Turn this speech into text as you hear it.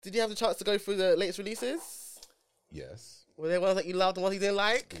Did you have the chance to go through the latest releases? Yes. Were there ones that you loved and ones you didn't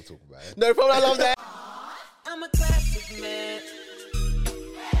like? We'll talk about it. No problem, I love that. I'm a classic man.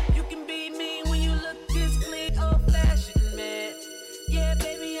 You can beat me when you look this clean, old-fashioned man. Yeah,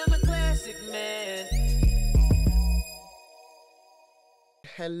 baby, I'm a classic man.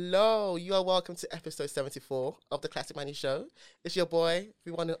 Hello, you are welcome to episode 74 of the Classic Money Show. It's your boy,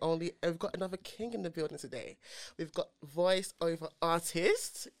 the one and only, and we've got another king in the building today. We've got voice-over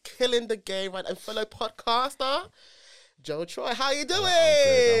artist, killing the game, right, and fellow podcaster, Joe Troy. How you doing?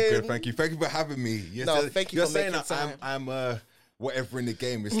 I'm good. Thank you. Thank you for having me. Thank you you're for saying making that time. I'm whatever in the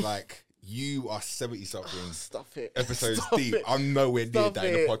game. It's like you are 70-something Stop it. episodes Stop deep. it. I'm nowhere near Stop that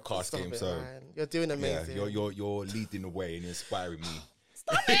in the it. podcast Stop game. it, So man. You're doing amazing. yeah, you're leading the way and inspiring me.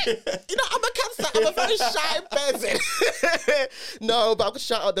 Stop it. You know, I'm a cancer. I'm a very shy person. No, but I'm going to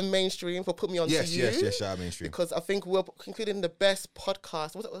shout out the mainstream for putting me on to you. Yes, shout out mainstream. Because I think we're concluding the best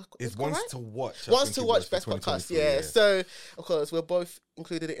podcast. It's ones to watch. Once to watch best podcast, yeah. So, of course, we're both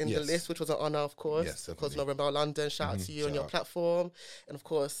included in the Yes. list, which was an honour, of course. Yes, of course, definitely. November London. Shout out to you on Shout your out. platform. And, of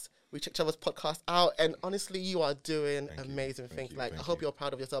course, we check each other's podcast out. And honestly, you are doing Thank you. amazing Thank things. you. Like, I Thank hope you. you're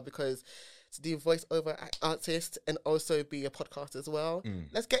proud of yourself because to be a voiceover artist and also be a podcaster as well.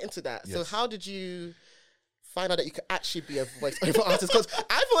 Let's get into that. So Yes. how did you find out that you could actually be a voiceover artist? Because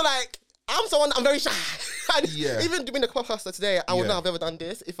I feel like I'm very shy. And Yeah. even doing a podcaster today, I would Yeah. not have ever done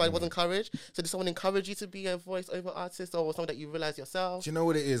this if I wasn't encouraged. So did someone encourage you to be a voiceover artist or something that you realize yourself? Do you know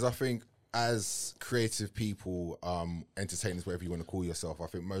what it is? I think as creative people, entertainers, whatever you want to call yourself, I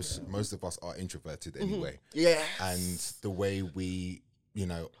think most of us are introverted anyway. Yeah. And the way we, you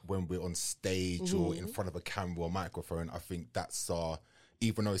know, when we're on stage or in front of a camera or microphone, I think that's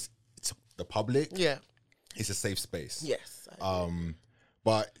even though it's the public, Yeah. it's a safe space. Yes. I agree.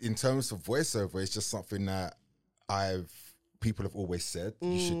 But in terms of voiceover, it's just something that people have always said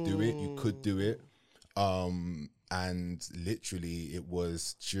you should do it, you could do it. And literally it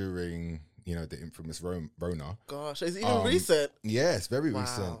was during, you know, the infamous Rona. Gosh, it's even recent. Yeah, it's very Wow.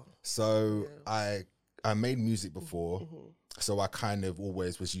 recent. So I made music before, so I kind of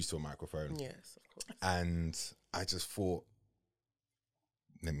always was used to a microphone. Yes, of course. And I just thought,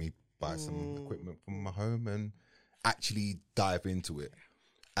 let me buy some equipment from my home and actually dive into it.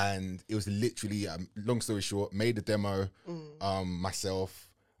 And it was literally, long story short, made a demo myself,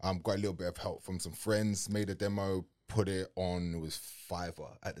 got a little bit of help from some friends, made a demo, put it on, it was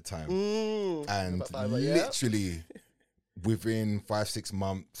Fiverr at the time. And About Fiverr, yeah. literally within 5-6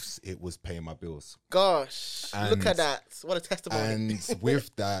 months, it was paying my bills. Gosh, look And- at that. What a testimony. And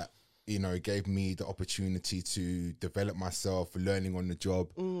with that, you know, it gave me the opportunity to develop myself, learning on the job,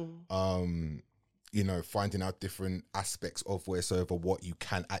 you know, finding out different aspects of voiceover, what you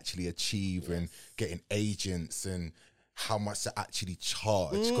can actually achieve and getting agents and how much to actually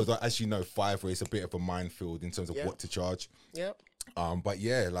charge. Because as you know, Fiverr is a bit of a minefield in terms of what to charge. Yep. But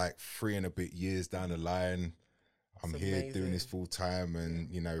yeah, like 3 and a bit years down the line, I'm That's here amazing. doing this full time. And,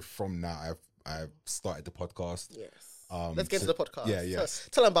 you know, from that, I've started the podcast. Yes. Let's get so- into the podcast. yeah, yes. So,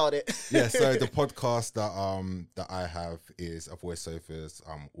 tell them about it. Yeah, so the podcast that I have is a voiceovers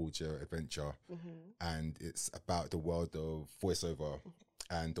audio adventure, and it's about the world of voiceover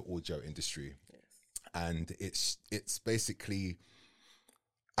and the audio industry. And it's basically,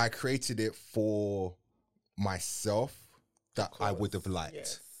 I created it for myself that I would have liked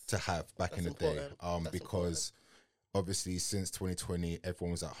yes. to have back in the day, important. That's because obviously since 2020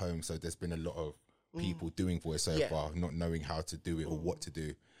 everyone was at home, so there's been a lot of people doing voiceover, not knowing how to do it or what to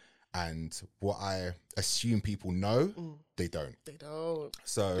do. And what I assume people know, they don't. They don't.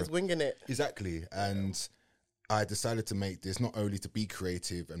 So Just winging it. exactly. And I decided to make this not only to be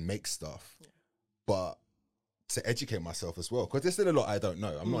creative and make stuff, but to educate myself as well, because there's still a lot I don't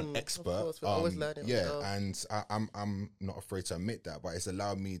know. I'm not an expert. Of course, we're always learning. Yeah, So. and I'm not afraid to admit that. But it's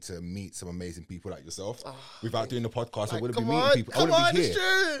allowed me to meet some amazing people like yourself. Without doing the podcast, I wouldn't be meeting people. I wouldn't be here. It's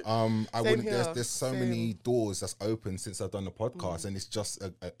true. I Same wouldn't. here. There's so many doors that's open since I've done the podcast, and it's just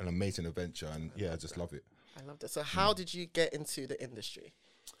an amazing adventure. And yeah, I just love it. I love that. So how did you get into the industry?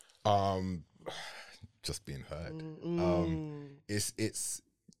 Just being heard. It's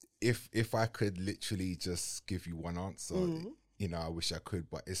if I could literally just give you one answer, you know, I wish I could,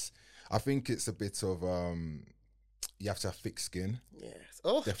 but I think it's a bit of you have to have thick skin. Yes.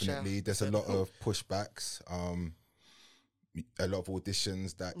 Oh, Definitely. child. There's a lot of pushbacks, a lot of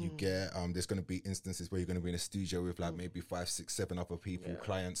auditions that you get. There's going to be instances where you're going to be in a studio with like maybe 5, 6, 7 other people,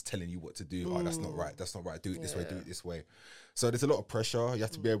 clients telling you what to do. Oh, that's not right. That's not right. Do it this way. Do it this way. So there's a lot of pressure. You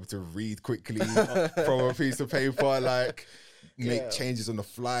have to be able to read quickly from a piece of paper. Like, make changes on the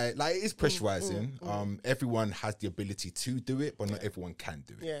fly. Like, it is pressurizing. Everyone has the ability to do it, but not everyone can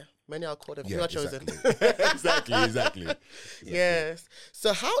do it. Yeah, many are called and few are chosen. Exactly. Yes.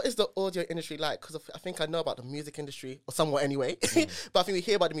 So how is the audio industry like? Because I think I know about the music industry, or somewhat anyway. But I think we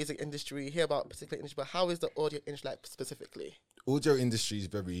hear about the music industry, hear about particular industry. But how is the audio industry like specifically? Audio industry is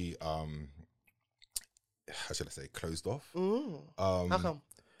very, how should I say, closed off. How come?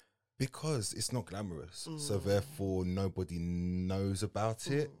 Because it's not glamorous, so therefore nobody knows about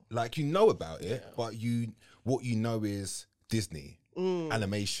it. Like, you know about it, but what you know is Disney,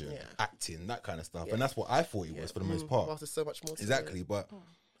 animation, acting, that kind of stuff, and that's what I thought it was for the most part. Whilst there's so much more. Exactly, but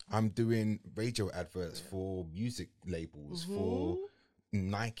I'm doing radio adverts for music labels, for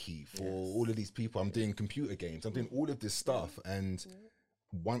Nike, for all of these people. I'm doing computer games. I'm doing all of this stuff, and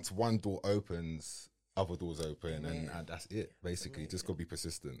once one door opens, other doors open, and that's it. Basically, just gotta be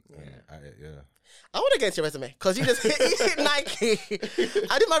persistent. I want to get into your resume because you just hit Nike.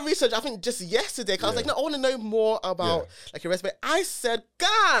 I did my research, I think just yesterday. Cause I was like, no, I want to know more about like your resume. I said,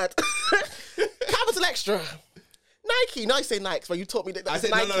 God, capital extra. Nike. No, I say Nikes, but you taught me that. I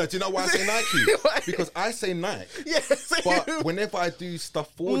said Nike. no. Do you know why I say Nike? Because I say Nike. Yes. But whenever I do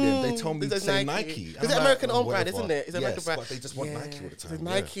stuff for them, they tell me to say Nike. It's an American own brand, isn't it? It's an American brand. But they just want Nike all the time. It's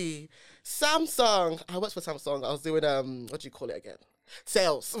Nike. Samsung. I worked for Samsung. I was doing what do you call it again?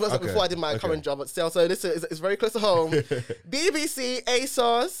 Sales. Before I did my current job at sales. So this is very close to home. BBC,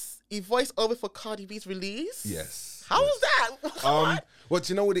 ASOS. You voiced over for Cardi B's release. Yes. How was that? Well,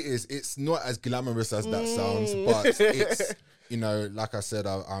 do you know what it is? It's not as glamorous as that sounds, but it's, you know, like I said,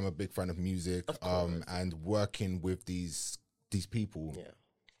 I'm a big fan of music, and working with these people. Yeah.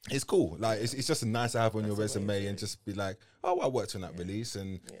 It's cool. Like, it's just nice to have on your resume and just be like, oh, I worked on that release,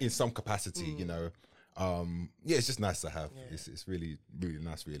 and in some capacity, you know. It's just nice to have. It's really, really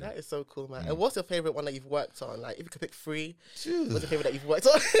nice, really. That is so cool, man. And what's your favorite one that you've worked on? Like, if you could pick three, what's your favorite that you've worked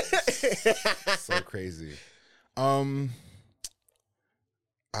on? So crazy.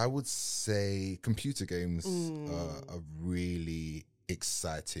 I would say computer games are really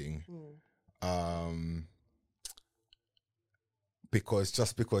exciting. Because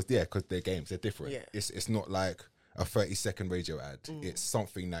they're games, they're different. Yeah. It's not like a 30-second radio ad. It's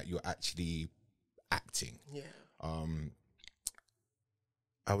something that you're actually acting. Yeah.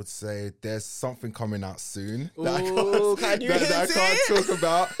 I would say there's something coming out soon that I can't talk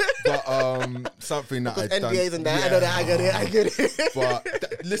about, but something that I've done. NDAs and that. Yeah. I get it.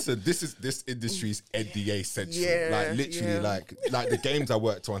 But listen, this industry's NDA central. Like, literally, like the games I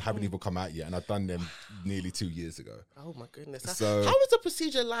worked on haven't even come out yet, and I've done them nearly 2 years ago. Oh my goodness! So, how is the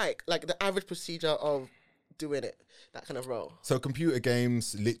procedure like the average procedure of doing it, that kind of role? So computer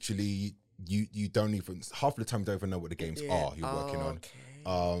games, literally, you don't even, half the time you don't even know what the games are you're working on.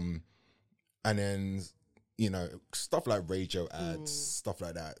 And then, you know, stuff like radio ads, stuff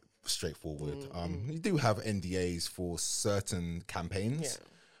like that, straightforward. You do have NDAs for certain campaigns,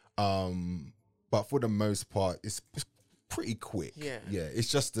 but for the most part, it's pretty quick. Yeah,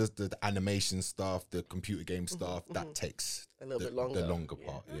 it's just the animation stuff, the computer game stuff that takes a little bit longer. The longer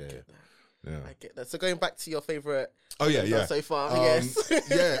part, Yeah, I get that. So going back to your favorite, so far,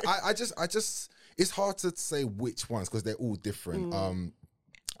 I just, it's hard to say which ones because they're all different.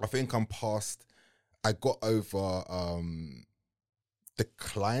 I think I got over the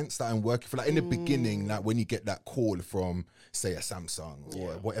clients that I'm working for. Like, in the beginning, like when you get that call from, say, a Samsung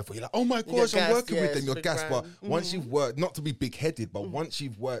or whatever, you're like, oh my gosh, I'm working with them, you're gassed. But once you've worked, not to be big-headed, but once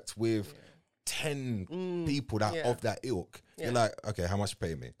you've worked with 10 people that of that ilk, you're like, okay, how much you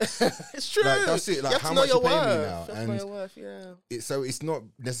pay me? It's true. Like, that's it. Like, how much you pay me now? And so it's not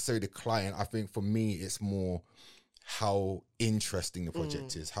necessarily the client. I think for me, it's more how interesting the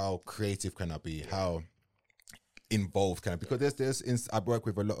project is, how creative can I be, how involved can I be? Because I work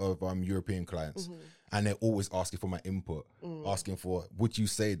with a lot of European clients, and they're always asking for my input, asking for, would you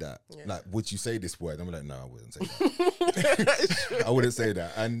say that? Like, would you say this word? I'm like, no, I wouldn't say that. I wouldn't say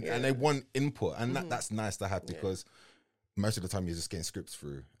that. And they want input, and that's nice to have, because most of the time you're just getting scripts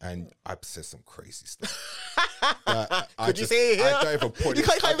through, and I've said some crazy stuff. Could you say it here? I don't even put it.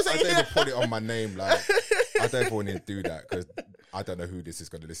 I don't even put it on my name. Like, I don't even want to do that because I don't know who this is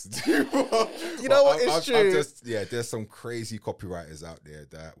going to listen to. You know what? It's true. There's some crazy copywriters out there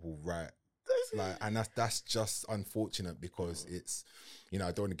that will write, like, and that's just unfortunate because it's, you know,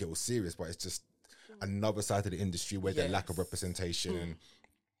 I don't want to get all serious, but it's just another side of the industry where there's lack of representation and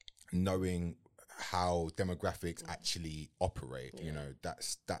knowing how demographics actually operate. You know,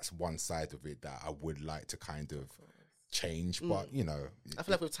 that's one side of it that I would like to kind of change, but you know, I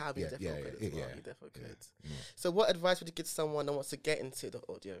feel like with time, you definitely could. You definitely could. So, what advice would you give to someone that wants to get into the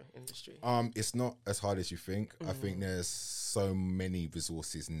audio industry? It's not as hard as you think. I think there's so many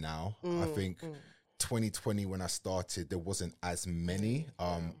resources now. I think 2020 when I started, there wasn't as many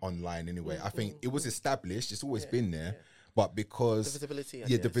online anyway. I think it was established. It's always been there. But because the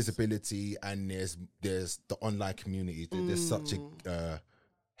visibility, the visibility, and there's the online community. There's such a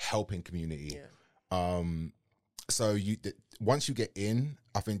helping community. So once you get in,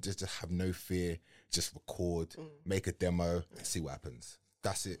 I think just have no fear. Just record, make a demo, and see what happens.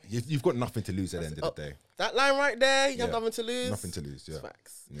 That's it. You've got nothing to lose at the end of the day. That line right there, you have nothing to lose. Nothing to lose. Yeah.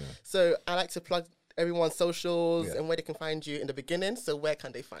 Facts. Yeah. So I like to plug everyone's socials and where they can find you in the beginning. So where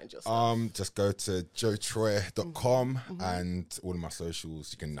can they find your stuff? Just go to joetroy.com and all of my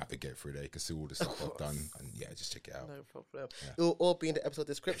socials. You can navigate through there. You can see all the stuff I've done, and just check it out. No problem. It will all be in the episode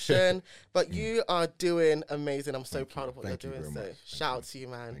description. But you are doing amazing. I'm so proud of what you're doing. So shout out to you,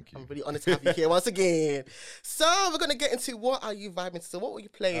 man. I'm really honored to have you here once again. So we're gonna get into what are you vibing to. So what were you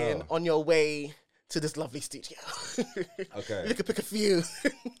playing on your way to this lovely studio? Okay, you can pick a few.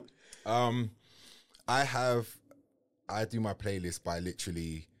 I do my playlist by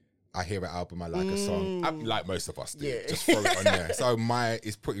literally, I hear an album, I like a song, like most of us do, just throw it on there. So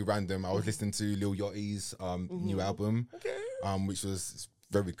it's pretty random. I was listening to Lil Yachty's new album, which was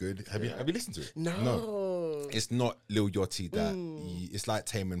very good. Have you listened to it? No. It's not Lil Yachty it's like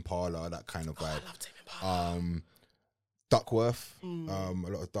Tame Impala, that kind of vibe. I love Tame Impala. Duckworth, a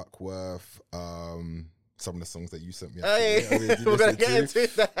lot of Duckworth, some of the songs that you sent me. We're gonna get into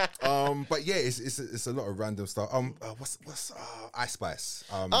that. But yeah, it's a lot of random stuff. What's Ice Spice?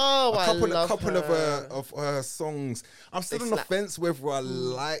 I a couple her. of her songs. I'm still on the fence whether I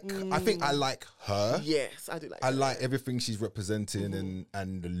like. I think I like her. Yes, I do like. I like everything she's representing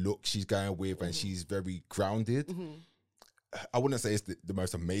and the look she's going with, and she's very grounded. I wouldn't say it's the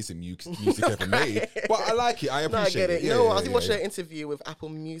most amazing music ever made, but I like it. I appreciate it. You know what? I was watching an interview with Apple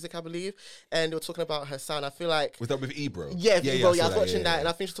Music, I believe, and they were talking about her sound. I feel like... Was that with Ebro? Yeah, Ebro. Yeah, I was watching that, and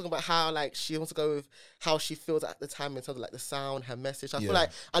I think she's talking about how like she wants to go with how she feels at the time in terms of like the sound, her message. I feel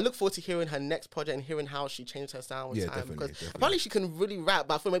like I look forward to hearing her next project and hearing how she changed her sound with time. Because apparently she can really rap,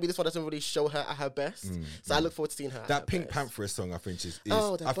 but I feel maybe this one doesn't really show her at her best. So I look forward to seeing her. That Pink Panther song, I think, is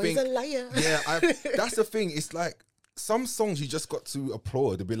that boy's a liar. Yeah, that's the thing. It's like some songs you just got to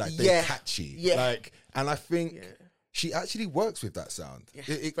applaud. They'll be like, they're catchy. Like, and I think she actually works with that sound.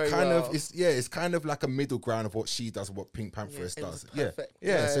 It kind of it's kind of like a middle ground of what she does and what Pink Panther does. So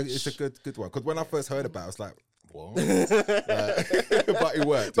it's a good one. Because when I first heard about it, I was like, what? But it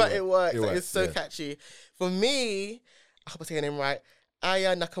worked. It worked. It's so catchy. For me, I hope I say her name right.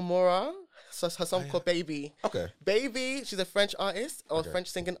 Aya Nakamura. So her song called Baby. Okay. Baby, she's a French artist or French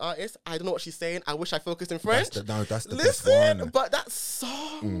singing artist. I don't know what she's saying. I wish I focused in French. That's the best one. But that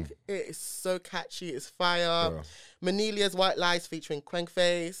song, it is so catchy. It's fire. Manilia's White Lies featuring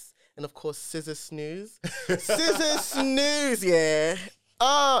Quankface. And of course, Scissor Snooze. Scissor Snooze, yeah.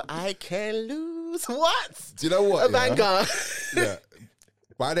 Oh, I can lose. What? Do you know what? A banger. Yeah.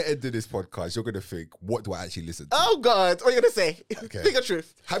 By the end of this podcast, you're gonna think, what do I actually listen to? Oh God, what are you gonna say? Okay. Speak the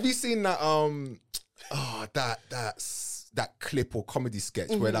truth. Have you seen that that clip or comedy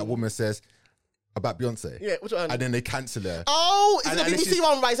sketch where that woman says about Beyonce? Yeah, which one? And then they cancel her. Oh, it's the BBC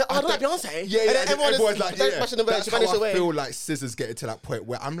one, right? I don't like Beyonce. Yeah, and then everyone's like, that's how I feel like Scissor's getting to that point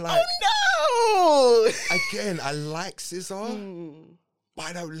where I'm like, oh no! Again, I like Scissor, but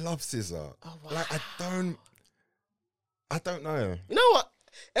I don't love Scissor. Oh, wow. Like I don't know. You know what?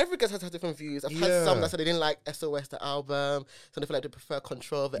 Every guest has different views. I've had some that said they didn't like SOS, the album, so they feel like they prefer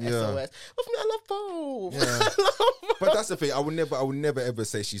Control over SOS. But for me, I love both. Yeah. I love both. But that's the thing. I would never ever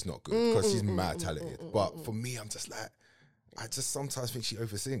say she's not good because she's mad talented. But for me, I'm just like, I just sometimes think she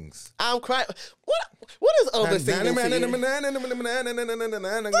oversings. I'm crying. What is oversinging to you?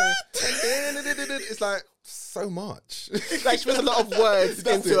 It's like so much. Like she puts a lot of words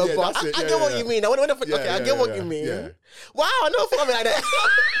into a bar. I get what you mean. I get what you mean. Yeah. Wow, I know for me like that.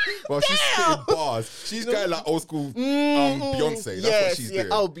 Well, she's spitting bars. She's going like old school Beyonce. That's what she's doing.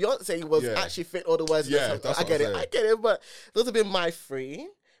 Oh, Beyonce was actually fit all the words. Yeah, that's I get it. But those have been my three.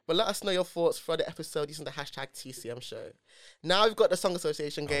 But let us know your thoughts for the episode using the hashtag TCM show. Now we've got the Song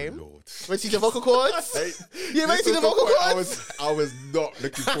Association game. Lord. Ready to see the vocal cords? You ready to see the vocal cords? I was not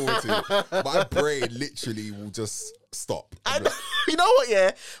looking forward to it. My brain literally will just stop. You know what,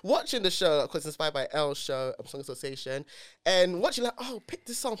 yeah? Watching the show, of course, inspired by L's show, Song Association, and watching like, oh, pick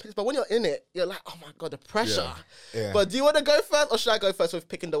this song, but when you're in it, you're like, oh my God, the pressure. Yeah. But do you want to go first, or should I go first with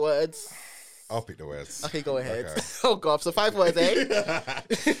picking the words? I'll pick the words. Okay, go ahead. Okay. Oh God, so 5 words, eh?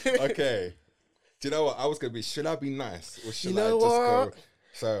 Okay. Do you know what? I was going to be, should I be nice? Or should You know I just what? go?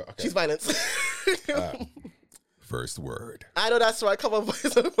 So, okay. She's violent. First word. I know that's right. Come on,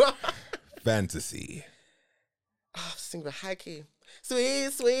 boys. Fantasy. Oh, sing the high key. Sweet,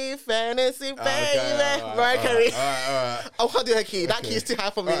 sweet fantasy, baby. Okay, Mariah Carey. All right. I can't do her key. That key is too high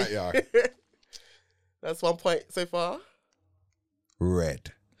for me. All right, yeah. That's 1 point so far.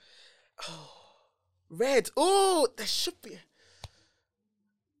 Red. Red. Oh, there should be.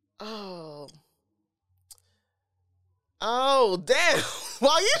 Oh. Oh, damn.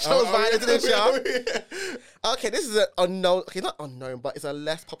 Well, you chose violent, didn't you? Okay, this is an unknown. Okay, not unknown, but it's a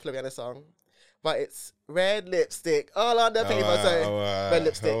less popular Rihanna song. But it's Red Lipstick. All on the paper. Red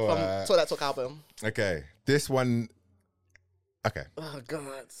Lipstick from Talk That Talk album. Okay, this one. Okay. Oh,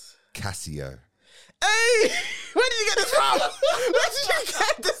 God. Casio. Hey, where did you get this from? Where did you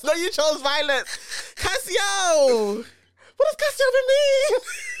get this? No, you chose Violet. Casio. What does Casio even mean?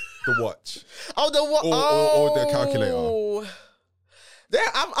 The watch. Oh, the what? Or the calculator. There,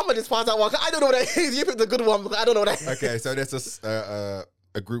 I'm gonna despise that one. 'Cause I don't know what that is. You picked the good one, but I don't know what that is. Okay, so there's a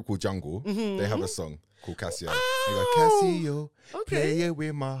group called Jungle. Mm-hmm. They have a song called Casio. Oh, They go, Casio, okay. play it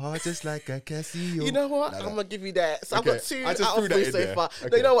with my heart just like a Casio. You know what? Like I'm that. gonna give you that. So Okay, I've got 2 I just out threw of that 3 in so there. far. No,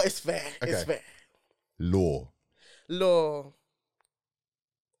 Okay. you know what? It's fair. It's Okay. fair. Law. Law.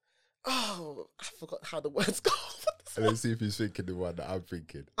 Oh, I forgot how the words go. And let's see if he's thinking the one that I'm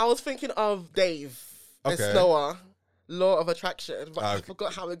thinking. I was thinking of Dave and Okay. Snower, Law of Attraction, but I Okay.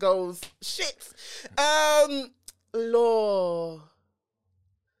 forgot how it goes. Shit. Law.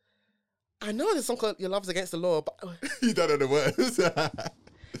 I know there's a song called Your Love's Against the Law, but You don't know the words.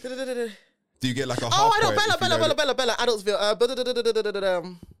 Do you get like a half oh, I know point if you know Bella,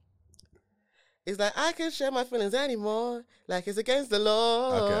 Adultsville. It's like I can't share my feelings anymore, like it's against the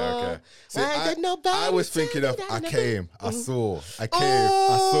law. Okay. See, Why did nobody I was tell thinking me of that I never- came, I saw, I came, Oh,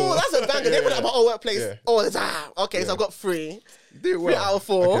 I saw. that's a banger. They put it at my whole workplace Yeah. all the time. Okay, so Yeah. I've got 3. You did 3 out of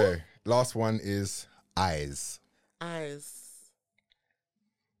 4. Okay, last one is eyes. Eyes.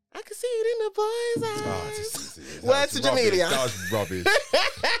 I can see it in the boys' eyes. That Word was to rubbish. Jamelia. That was rubbish.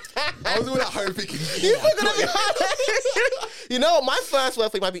 I was all at home thinking, You oh my forgot God. about You know, my first word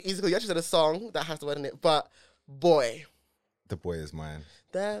for you might be easy because you actually said a song that has the word in it, but boy. The boy is mine.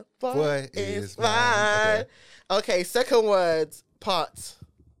 The boy, Boy is is mine. mine. Okay, second word, part.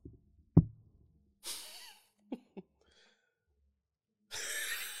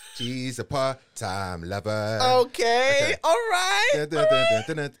 She's a part-time lover. Okay, all right. Yeah, all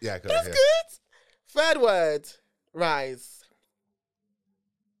right. Yeah, go That's ahead. good. Third word, rise.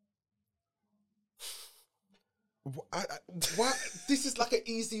 What? This is like an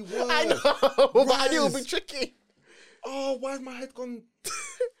easy word. I know, but I knew it would be Rise. tricky. Oh, why has my head gone?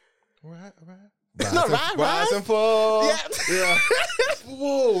 Right. No, rise. and fall. Yeah. Yeah.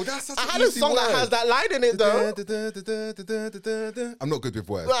 Whoa, that's such I an had a easy song word. that has that line in it though. I'm not good with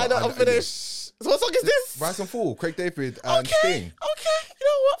words. I but know, I'm finished. So what song is this? Rise and Fall, Craig David and Okay, Sting. okay. You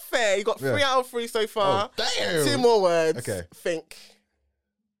know what? Fair. You got 3 Yeah. out of 3 so far. Oh, damn. 2 more words. Okay. Think.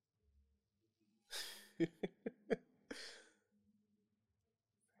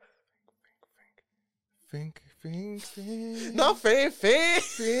 Think. Nothing. Think.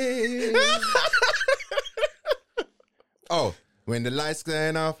 Think. Oh, when the lights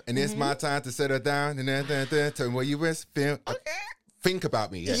going off and it's my time to settle down and then tell me what you was feel. Okay. Think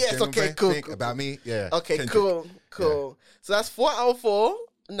about me. Yeah. Yes, General okay, Bay, cool, Think cool, about me. Yeah. Okay, Kendrick. cool. So that's 4 out of 4.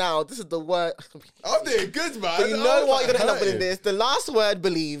 Now, this is the word. I'm doing good, man. But you know what? You're going to end up hurting. with this. The last word,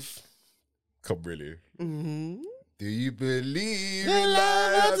 believe. Come really. Mm-hmm. Do you believe I in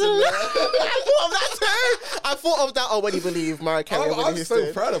love? thought of that too. I thought of that already. Believe Mariah Carey. I'm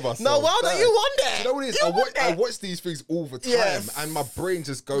so proud of myself. No, well done. Damn. You won there. You know what it is? You I won watch, I there. watch these things all the time, Yes. and my brain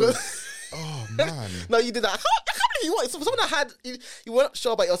just goes, "Oh man." No, you did that. I can't believe you won. So for someone that had you weren't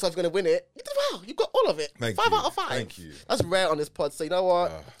sure about yourself going to win it, you did well. You got all of it. Thank 5 you. out of 5. Thank you. That's rare on this pod. So you know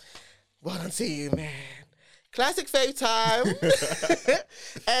what? Well done to you, man. Classic fave time.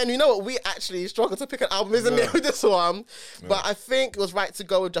 And you know what? We actually struggled to pick an album, isn't it, with this one? But I think it was right to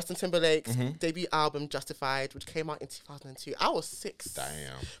go with Justin Timberlake's debut album, Justified, which came out in 2002. I was 6 Damn.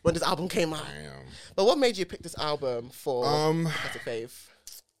 when this album came out. Damn. But what made you pick this album for Classic fave?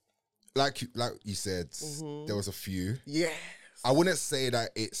 Like you said, there was a few. Yeah. I wouldn't say that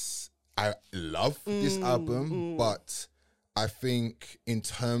I love this album, but I think in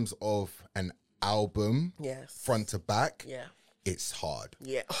terms of an album, Yes. front to back, Yeah. it's hard.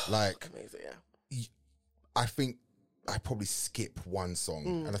 Yeah. Like, Amazing, yeah. I think I probably skip one song,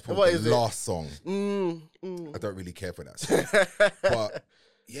 and that's What probably is the it? last song. I don't really care for that song. But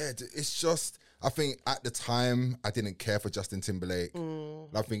yeah, it's just, I think at the time I didn't care for Justin Timberlake.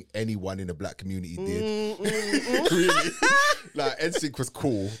 I think anyone in the black community did. Really, like NSYNC was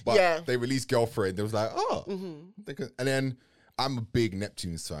cool, but they released Girlfriend. It was like, and then I'm a big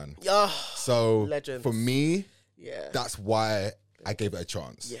Neptunes fan. So legends. For me, that's why I gave it a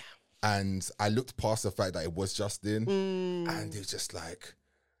chance. Yeah. And I looked past the fact that it was Justin, and it was just like,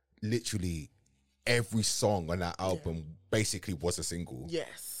 literally every song on that album basically was a single.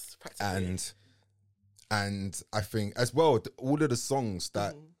 Yes, practically. And I think as well, all of the songs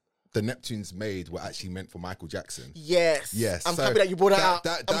that the Neptunes made were actually meant for Michael Jackson. Yes. I'm happy that you brought it up.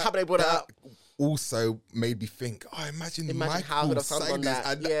 I'm happy that you brought it up. Also made me think, imagine Michael how good of something on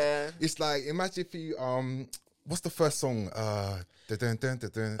that. It's like, imagine if you, what's the first song? Let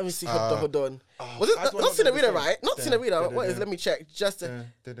me see. Hold on. Was it not Cinerita, right? Not Cinerita. What is? Let me check. Just like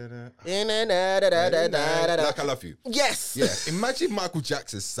I Love You. Yes. Yeah. Imagine Michael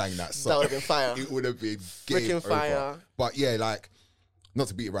Jackson sang that song. That would have been fire. It would have been freaking fire. But yeah, like, not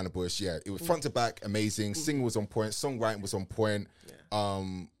to beat around the bush. Yeah, it was front to back amazing. Single was on point. Songwriting was on point.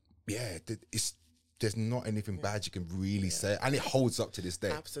 There's not anything bad you can really say. And it holds up to this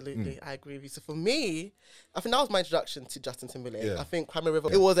day. Absolutely. I agree with you. So for me, I think that was my introduction to Justin Timberlake. I think Crimea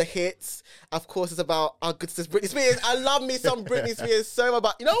River, it was a hit. Of course, it's about our good sister Britney Spears. I love me some Britney Spears so much.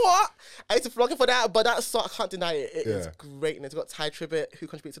 But you know what? I used to flog it for that, but that song, I can't deny it. It is great. And it's got Ty Tribbett, who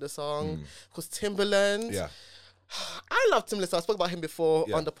contributed to the song. Of course, Timberland. I love Timberland. So I spoke about him before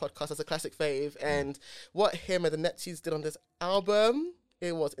on the podcast as a classic fave. And what him and the Neptunes did on this album...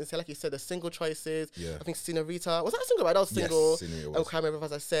 It was insane. Like you said, the single choices. I think Cinerita. Was that a single, right? That was a single. Yes, was. Crime River,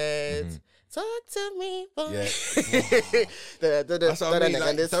 as I said. Talk to me. That's what I mean.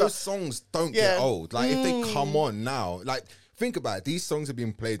 Like, those songs don't get old. Like, if they come on now, like, think about it. These songs have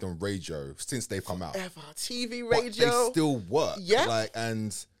been played on radio since they've come out. Ever. TV, radio. But they still work. Like,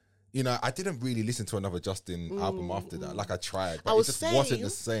 and... You know, I didn't really listen to another Justin album after that. Like, I tried, but it just wasn't the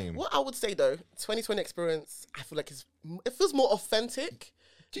same. What I would say, though, 2020 experience, I feel like it feels more authentic.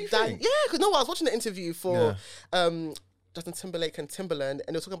 Do you think? Yeah, because I was watching the interview for Justin Timberlake and Timberland,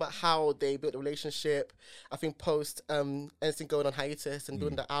 and they were talking about how they built a relationship. I think post anything going on hiatus and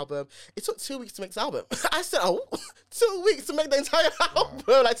doing the album. It took 2 weeks to make this album. I said, 2 weeks to make the entire album,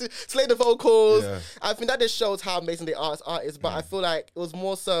 like to lay the vocals. I think that just shows how amazing they are as artists. But I feel like it was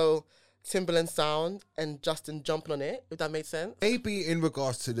more so Timberland sound and Justin jumping on it, if that made sense. Maybe in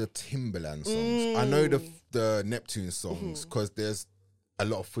regards to the Timberland songs, I know the Neptune songs because there's a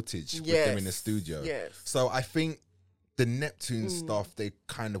lot of footage with them in the studio. So I think the Neptune stuff, they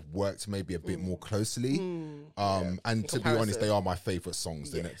kind of worked maybe a bit more closely. And to be honest, they are my favourite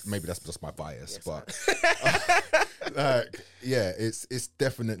songs. Maybe that's just my bias, but it's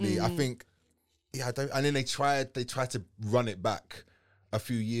definitely, I think, and then they tried to run it back a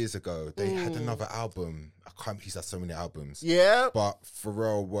few years ago. They had another album. He's had so many albums. But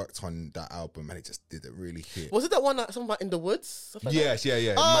Pharrell worked on that album and it just didn't really hit. Was it that one that something about In the Woods? Like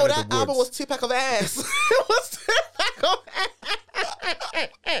that? Oh, that album was 2-pack of ass. It was 2-pack of ass.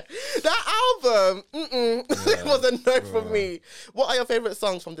 That album, it was a no for me. What are your favourite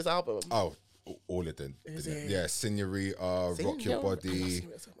songs from this album? Oh, all of them. Yeah, Senorita, Rock Your Body.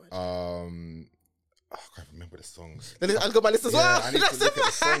 I can't remember the songs. I've got my list as well. I need to look at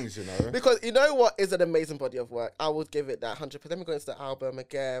the songs, you know. Because you know what is an amazing body of work? I would give it that 100%. Let me go into the album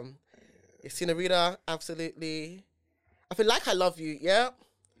again. It's Senorita, absolutely. I feel Like I Love You, yeah?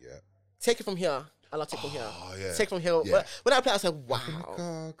 Take It From Here. I love Take It From Here. Take It From Here. When I played, I said,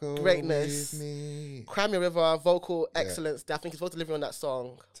 wow. Greatness. Crimea River, vocal excellence. I think his vocal delivery on that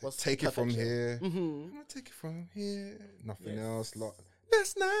song was Take It From Here. I'm going to take it from here. Nothing else.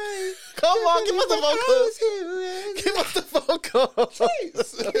 Last night. Come on, give us the vocals. Give us the vocals.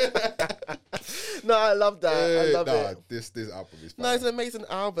 No, I love that. I love it. This album is fun. No, it's an amazing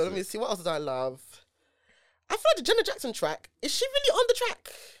album. Let me see. What else did I love? I feel like the Janet Jackson track, is she really on the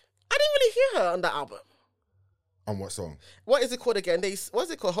track? I didn't really hear her on that album. On what song? What is it called again? What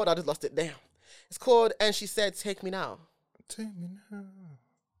is it called? Hold on, I just lost it. Damn. It's called And She Said, Take Me Now. Take Me Now.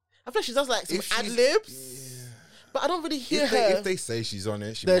 I feel like she does like some ad-libs. But I don't really hear her. If they say she's on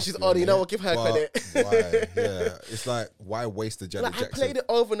it, she's on it. You know what? Give her credit. Why? Yeah. It's like, why waste the Janet Jackson? I played it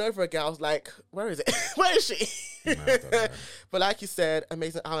over and over again. I was like, where is it? Where is she? No, I don't know. But like you said,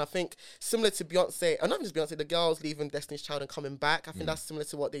 amazing album. I think similar to Beyonce, not just Beyonce, the girls leaving Destiny's Child and coming back. I think that's similar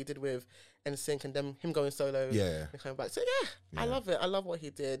to what they did with NSYNC and him going solo and coming back. So I love it. I love what he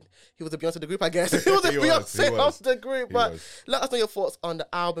did. He was the Beyonce of the group, I guess. He was the Beyonce of the group. But let us know your thoughts on the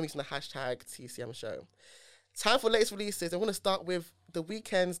album using the hashtag TCM Show. Time for latest releases. I'm going to start with The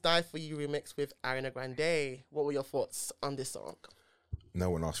Weeknd's Die For You remix with Ariana Grande. What were your thoughts on this song?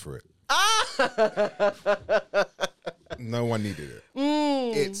 No one asked for it. No one needed it.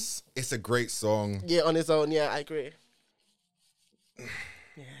 It's a great song. Yeah, on his own. Yeah, I agree.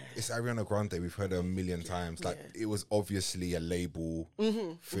 It's Ariana Grande. We've heard her a million times. Like it was obviously a label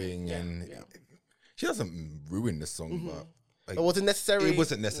thing, and she doesn't ruin the song, but like, It wasn't necessary. It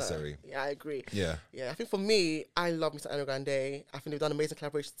wasn't necessary. No. Yeah, I agree. Yeah. I think for me, I love Mr. Ariana Grande. I think they've done amazing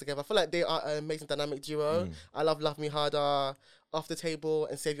collaborations together. I feel like they are an amazing dynamic duo. I love Love Me Harder, Off the Table,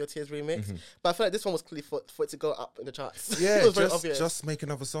 and Save Your Tears remix. But I feel like this one was clearly for it to go up in the charts. Yeah, it was very obvious. just make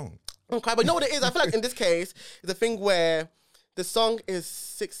another song. Okay, but you know what it is? I feel like in this case, it's a thing where the song is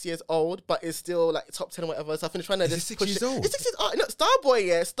 6 years old, but it's still like top 10 or whatever. So I think they're trying to just 6 push years it. old? It's 6 years old. No,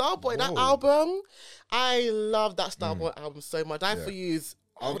 Starboy, Starboy, that Whoa. album. I love that Starboy album so much. Die For You's.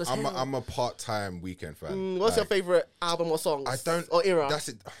 I'm a part-time Weekend fan. What's your favorite album or songs? I don't or era? That's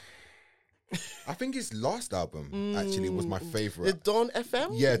it. I think his last album actually was my The favorite. Dawn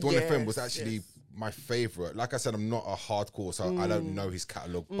FM. Yeah, Dawn FM was actually my favorite. Like I said, I'm not a hardcore, so I don't know his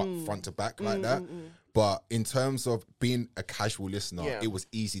catalog front to back like that. But in terms of being a casual listener, it was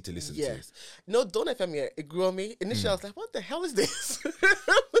easy to listen to. No, Dawn FM, it grew on me. Initially, I was like, what the hell is this? I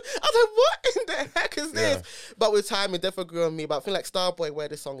was like, what in the heck is this? But with time, it definitely grew on me. But I feel like Starboy, where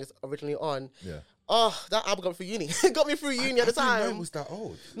this song is originally on, that album got me through uni. It got me through uni at the time. I didn't know it was that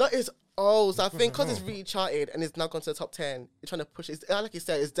old. No, it's old. So I think because it's really charted and it's now gone to the top 10, you're trying to push it. Like you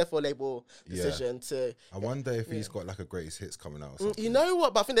said, it's definitely a label decision to... I wonder if he's got like a greatest hits coming out or something. You know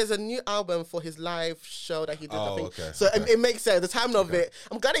what? But I think there's a new album for his live show that he did. I think. Okay, so it makes sense. The timing of it.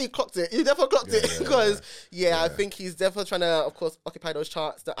 I'm glad that you clocked it. You definitely clocked it because I think he's definitely trying to, of course, occupy those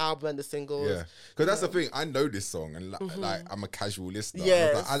charts, the album and the singles. Yeah, because that's the thing. I know this song and like I'm a casual listener.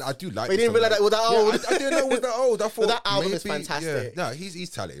 Yes. I do like. But you this didn't song. realize that it was that old. I didn't know it was that old. I thought that album is maybe- fantastic. Yeah, no, he's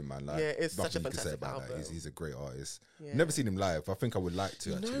talented, man. Like, It's such a nothing you can say fantastic about that. album. He's a great artist. Never seen him live. I think I would like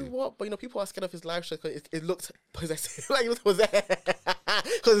to. You Actually, know what? But people are scared of his live show because it looked possessive. Like he looked possessed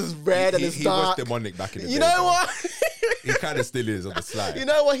because it's red and it's dark. He was demonic back in the day. You know what? He kind of still is on the slide. You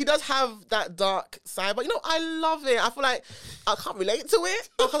know what? He does have that dark side, but I love it. I feel like I can't relate to it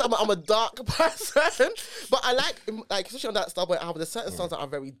because I'm a dark person. But I like especially on that Starboy album, there's certain songs that are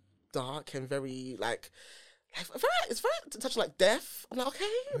very dark and very it's very touching like death. I'm like, okay,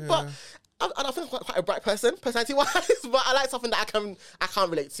 but I think I'm quite a bright person, personality-wise, but I like something that I can't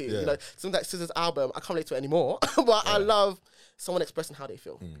relate to. Something like SZA's album, I can't relate to it anymore. But I love someone expressing how they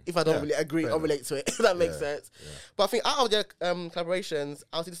feel, if I don't really agree or relate to it. If that makes sense. But I think out of their collaborations,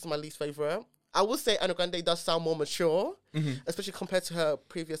 I would say this is my least favorite. I would say Ariana Grande does sound more mature, especially compared to her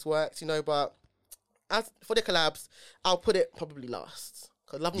previous works. But as for the collabs, I'll put it probably last.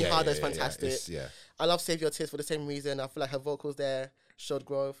 Because Love Me Harder is fantastic. I love Save Your Tears for the same reason. I feel like her vocals there showed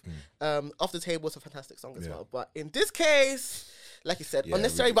growth. Off the Table is a fantastic song as well. But in this case, like you said,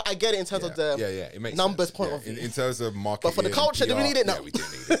 unnecessary, but I get it in terms of the it makes numbers sense. point of view. In terms of marketing. But for the culture, do we need it? No. Yeah, we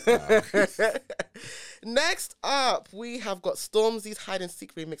didn't need it. Next up, we have got Stormzy's Hide and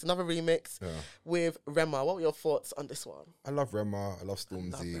Seek remix, another remix with Rema. What were your thoughts on this one? I love Rema. I love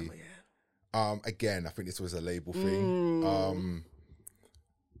Stormzy. I love Rema, Again, I think this was a label thing.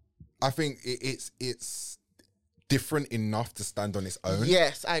 I think it's different enough to stand on its own.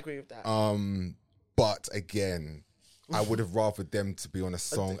 Yes, I agree with that. But again, I would have rather them to be on a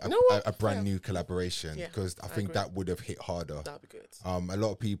song, a brand new collaboration, because I think that would have hit harder. That'd be good. A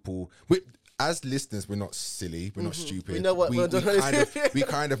lot of people, as listeners, we're not silly, we're not stupid. We know what we're doing. We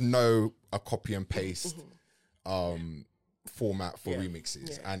kind of know a copy and paste format for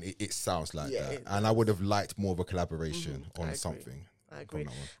remixes, and it sounds like that. And I would have liked more of a collaboration on something. I agree.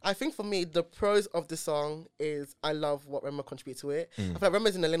 I think for me, the pros of the song is I love what Rema contributes to it. I feel like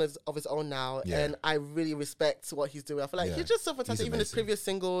Rema's in a lane of his own now, and I really respect what he's doing. I feel like he's just so fantastic. Even his previous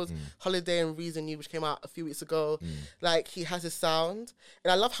singles, Holiday and Reason You, which came out a few weeks ago, like he has his sound,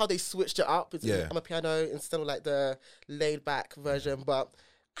 and I love how they switched it up. It's on a piano instead of like the laid back version, but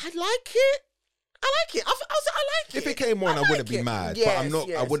I like it. I like it. I like it. If it came on, I wouldn't be mad. But I'm not.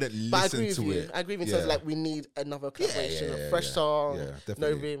 I wouldn't listen to it. I agree with you. In terms of we need another collaboration, a fresh song,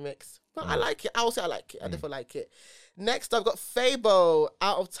 no remix. But I like it. I will say I like it. I definitely like it. Next, I've got Fabo,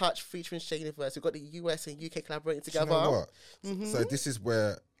 Out of Touch featuring Shea Universe. We've got the US and UK collaborating together. You know what? So this is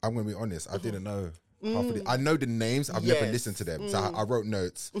where I'm going to be honest. I didn't know. I know the names. I've never listened to them. So I wrote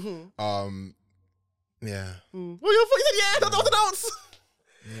notes. Yeah. Well, you said that was the notes.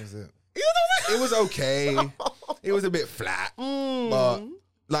 What was it? It was okay. It was a bit flat, but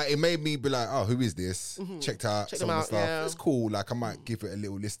like it made me be like, "Oh, who is this?" Checked out some of the stuff. It's cool. Like I might give it a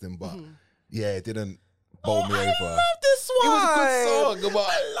little listen, but it didn't Bowl Me Over. I love this one. It was a good song, but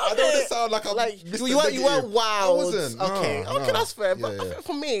I don't want to sound like I'm Mr. you weren't wild. I wasn't. Okay, No. that's fair. Yeah, But I think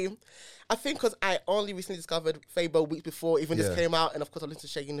for me, I think because I only recently discovered Fabo weeks before even this came out, and of course I listened to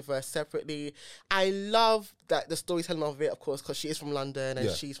Shay Universe separately. I love that the storytelling of it, of course, because she is from London and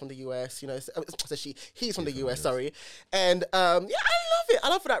she's from the US. You know, he's from the US. Sorry, and I love it. I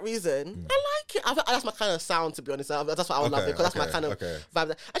love it for that reason. I like it. That's my kind of sound, to be honest. That's why I love it, because that's my kind of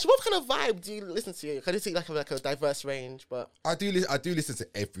vibe. Actually, what kind of vibe do you listen to? Can you see like a diverse range? But I do listen to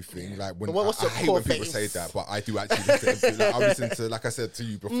everything. Like when what's I your hate core when people phase? say that, but I do actually listen to everything. Like, I listen to, like I said to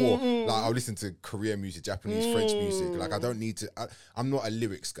you before, like I'll listen to Korean music, Japanese, French music. Like I don't need to. I'm not a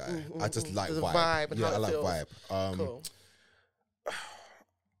lyrics guy. I just like vibe. And Yeah, how I it like feels. vibe. Cool.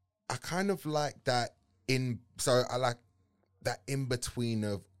 I kind of like that I like that in between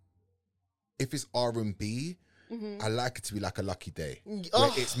of, if it's R&B, I like it to be like a Lucky Day. Where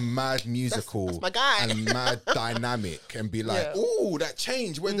it's mad musical that's my guy. and mad dynamic, and be like, ooh, that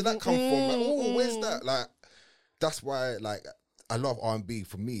change, where did that come from? Like, ooh, where's that? Like, that's why, like, I love R&B.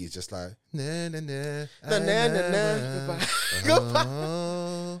 For me, it's just like, na na na, Na, na, na, na.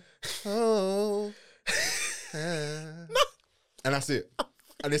 Goodbye. Oh, and that's it.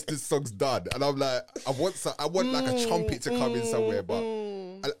 And this song's done. And I'm like, I want like a trumpet to come in somewhere, but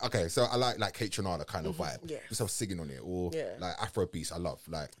okay. So I like Kate Tronada kind of vibe. Yeah. Just have singing on it, or like Afro beats. I love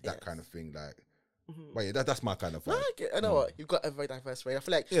like that kind of thing. Like, but yeah, that's my kind of vibe. I like it. I know what, you've got a very diverse range. I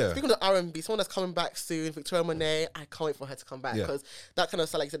feel like speaking of R&B, someone that's coming back soon, Victoria Monet. I can't wait for her to come back, because that kind of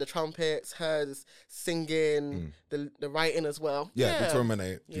sound, like you said, the trumpets, her singing, the writing as well. Yeah, Victoria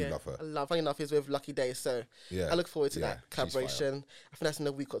Monet, do love her. I love. Funny enough, he's with Lucky Day, so I look forward to that she's collaboration. I think that's in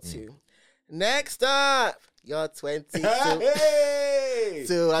a week or two. Next up, you're 22. Hey!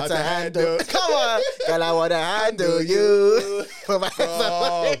 Two how to handle. Come on, girl, I wanna handle you.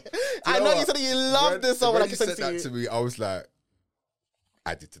 I know you said that you love this song when I you sent said to that you. to me, I was like,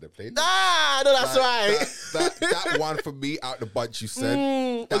 add it to the playlist. Ah, no, that's right. That one for me out the bunch you said,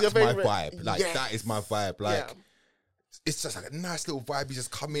 was your that's my favourite? vibe. Like, that is my vibe. Like, it's just like a nice little vibe. You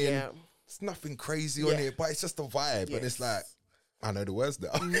just come in. It's nothing crazy on it, but it's just a vibe. And it's like, I know the words now.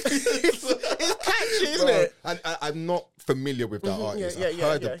 It's catchy, isn't it? I'm not familiar with that artist. I've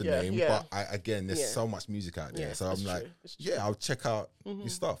heard of the name, but again, there's so much music out there. So I'm like, I'll check out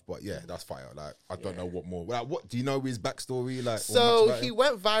his stuff. But that's fire. Like, I don't know what more. Like, what do you know his backstory? Like, so he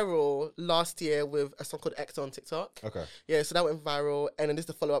went viral last year with a song called X on TikTok. Okay. Yeah, so that went viral, and then this is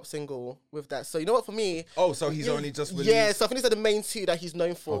the follow-up single with that. So you know what, for me, so he's only just released. Yeah, so I think these are the main two that he's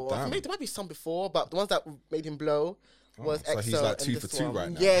known for. damn. There might be some before, but the ones that made him blow was so EXO. he's like and 2 for this 2 one.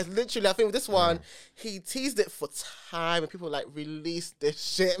 right now. Yeah, literally. I think with this one, he teased it for time, and people were like, release this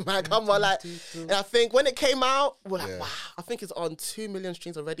shit, man. Come on, like. And I think when it came out, we're like, wow. I think it's on 2 million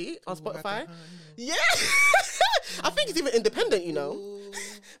streams already on Spotify. Yeah. I think it's even independent, you know.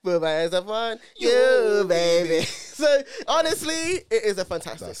 But as a fun, you baby. So honestly, it is a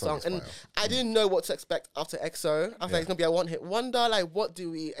fantastic song, and I didn't know what to expect after EXO. I was like, it's gonna be a one-hit wonder. Like, what do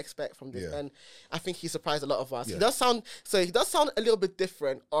we expect from this? And I think he surprised a lot of us. He does sound a little bit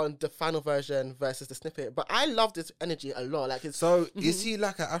different on the final version versus the snippet, but I love this energy a lot. Like, it's is he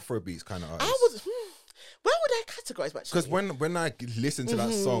like an Afrobeats kind of artist? I was. Where would I categorize him, actually? Because when I listen to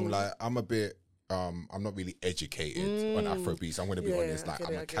that song, like, I'm a bit. I'm not really educated on Afrobeats. I'm going to be honest. Like,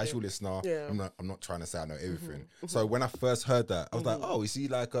 I'm a casual listener. I'm not trying to say I know everything. So when I first heard that, I was like, oh, is he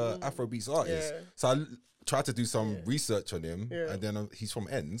like a Afrobeats artist? So I tried to do some research on him, and then he's from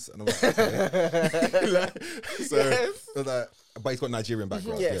Ends, and I'm like, okay. I was like, but he's got Nigerian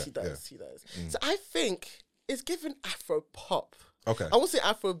background. Yes, he does. He does. So I think it's given Afro pop. Okay. I won't say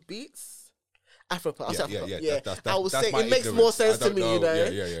Afro beats. Afro pop. I will say my it makes ignorance. more sense I to me, don't you know. know.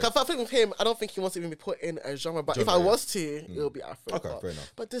 Yeah. Because I think with him, I don't think he wants to even be put in a genre. But if I was to, it would be Afro Okay, pop. fair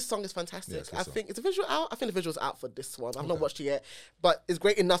enough. But this song is fantastic. Yeah, I think it's a visual out. I think the visual's out for this one. I've not watched it yet, but it's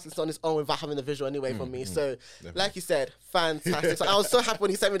great enough to listen on its own without having the visual anyway for me. So, like you said, fantastic. So I was so happy when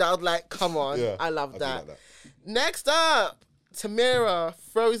he sent me that. I was like, come on, I love that. Next up, Tamira,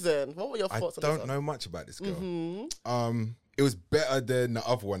 Frozen. What were your thoughts on this? I don't know much about this girl. It was better than the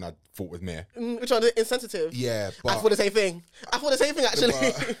other one I thought was meh. Which one? Insensitive? Yeah, but I thought the same thing.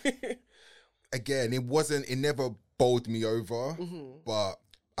 Actually. Again, it never bowled me over, but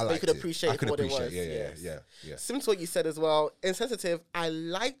I liked you could appreciate it. what it was. Yeah. Similar to what you said as well. Insensitive, I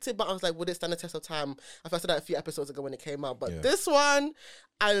liked it, but I was like, would it stand the test of time? I said that a few episodes ago when it came out. But this one,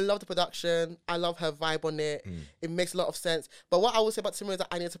 I love the production. I love her vibe on it. It makes a lot of sense. But what I will say about Tamira is that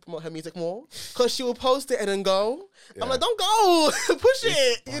I need to promote her music more. Because she will post it and then go. I'm like, don't go. Push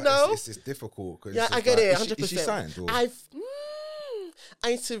it, you know? It's difficult. Yeah, I get it, 100%. Is she signed? Or?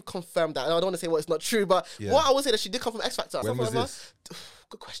 I need to confirm that. I don't want to say it's not true, but what I would say that she did come from X Factor. When was this?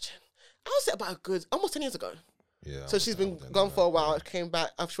 Good question. I would say about almost 10 years ago. Yeah. So she's been gone for a while. Came back.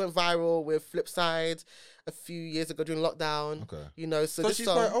 She went viral with Flipside a few years ago during lockdown. Okay. You know, so this she's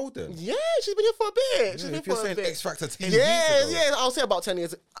song, quite old then. Yeah, she's been here for a bit. Yeah, She's been if you're for a saying bit. X Factor 10 years ago. Yeah, I'll say about 10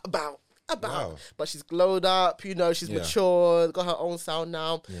 years. About. Wow. But she's glowed up, you know, she's matured, got her own sound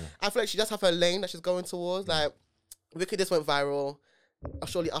now. Yeah. I feel like she does have her lane that she's going towards. Like, Wizkid just went viral.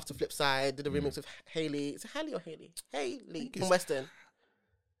 Shortly after Flipside, did a remix with Hailey. Is it Hailey or Hailey? Hailey from Western.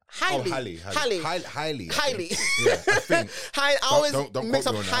 Hailey. Hailey. Yeah, I think. I always mix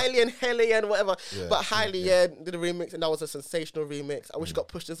up Hailey and Haley and whatever. Yeah, but Hailey, did a remix, and that was a sensational remix. I wish it got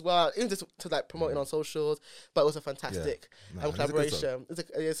pushed as well, even just to like promote it on socials. But it was a fantastic collaboration.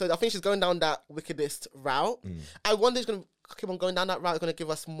 So I think she's going down that wickedest route. I wonder if she's going to keep on going down that route. It's going to give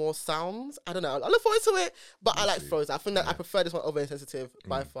us more sounds. I don't know. I look forward to it, but I like Frozen. I think that I prefer this one over Insensitive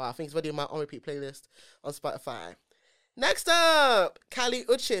by far. I think it's already in my on repeat playlist on Spotify. Next up, Kali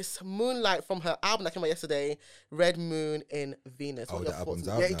Uchis, Moonlight from her album that came out yesterday, Red Moon in Venus. What the album's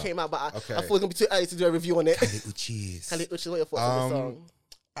out now. It came out, but I thought it was going to be too early to do a review on it. Kali Uchis, what are your thoughts on the song?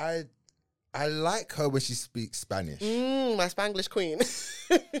 I like her when she speaks Spanish. My Spanglish queen.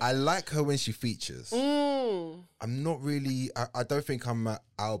 I like her when she features. I'm not really, I don't think I'm an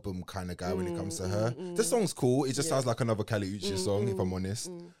album kind of guy when it comes to her. The song's cool. It just sounds like another Kali Uchis song, if I'm honest.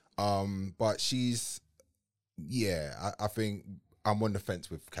 But she's... Yeah, I think I'm on the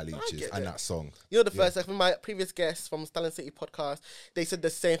fence with Kali Uchis and that song. You know, the first, like, from my previous guests from Stalin City podcast, they said the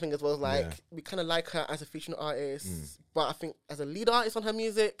same thing as well. Like, we kind of like her as a featuring artist, but I think as a lead artist on her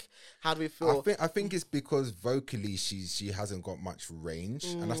music, how do we feel? I think it's because vocally she hasn't got much range,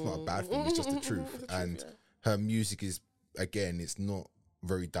 and that's not a bad thing. It's just the truth. Her music is, again, it's not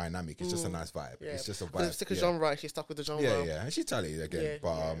very dynamic. It's just a nice vibe. Yeah. It's just a vibe. It's like a genre. She's stuck with the genre. Yeah. And she's talented again.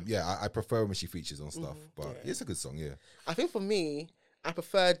 I prefer when she features on stuff. But it's a good song, I think for me, I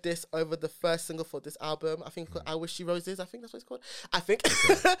prefer this over the first single for this album. I think I Wish She Roses. I think that's what it's called. I think.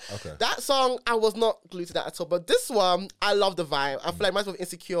 Okay. That song, I was not glued to that at all. But this one, I love the vibe. I feel like it reminds me of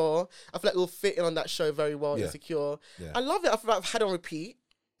Insecure. I feel like it will fit in on that show very well, Insecure. Yeah. I love it. I feel like I've had it on repeat.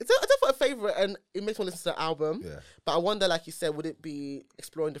 It's definitely a favourite, and it makes me listen to the album. Yeah. But I wonder, like you said, would it be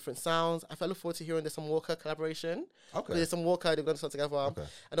exploring different sounds? I look forward to hearing the Sam Walker collaboration. Okay. There's Sam Walker, they've done something together. Okay.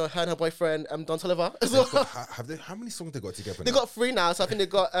 I know her and her boyfriend, Don Toliver, as well. How many songs they got together? They got 3 now, so I think they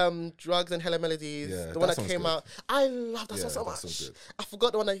got Drugs and Hello Melodies. Yeah, the one that came out. I love that song so much. So I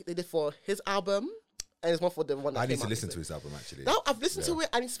forgot the one that they did for his album. And there's one for the one that I need to listen to his album, actually. Now, I've listened to it.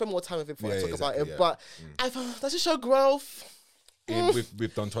 I need to spend more time with it before I talk about it. But does it show growth?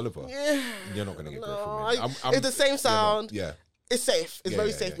 With Don Toliver, you're not going to get growth from me. It's the same sound. It's safe. It's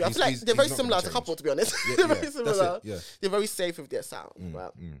very safe. I feel like they're very similar as a couple, to be honest. They're very similar. They're very safe with their sound.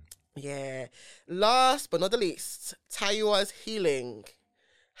 Yeah. Last but not the least, Taiwa's Healing.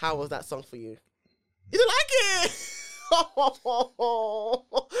 How was that song for you? You didn't like it?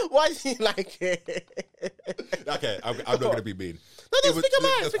 Why did you like it? Okay, I'm not going to be mean. No, speak your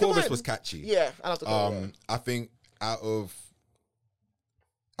mind. The chorus was catchy. Yeah, I love the chorus.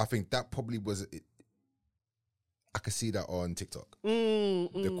 I think that probably was it. I could see that on TikTok,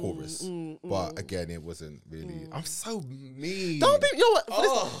 the chorus. But again, it wasn't really. I'm so mean. Don't be. You know what?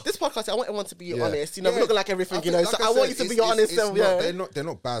 For this podcast, I want everyone to be honest. You know, we're looking like everything. You know, so I want you to be honest. They're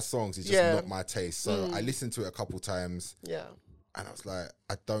not bad songs. It's just not my taste. So I listened to it a couple times. Yeah. And I was like,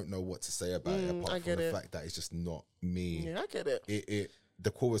 I don't know what to say about it apart from the fact that it's just not me. Yeah, I get it.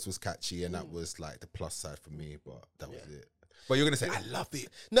 The chorus was catchy, and that was like the plus side for me. But that was it. But you're going to say, I love it.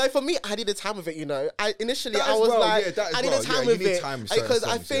 No, for me, I needed time with it, you know. I needed time with it. Because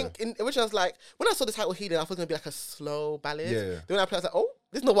I think, which I was like, when I saw the title Healing, I thought it was going to be like a slow ballad. Yeah. Then when I played, I was like, oh,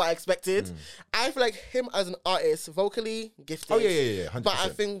 this is not what I expected. I feel like him as an artist, vocally gifted. Oh, yeah, 100%. But I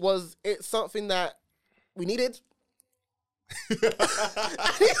think it's something that we needed. That's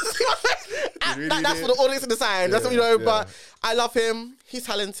for the audience to decide. That's what you know. But I love him. He's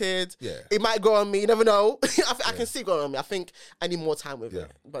talented. Yeah, it might grow on me. You never know. I can see it growing on me. I think I need more time with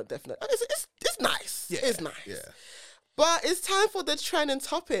it. But definitely, it's nice. Yeah. It's nice. Yeah. But it's time for the trending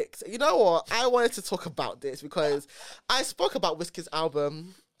topics. You know what? I wanted to talk about this because I spoke about Wizkid's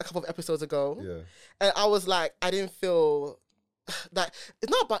album a couple of episodes ago. Yeah, and I was like, I didn't feel that it's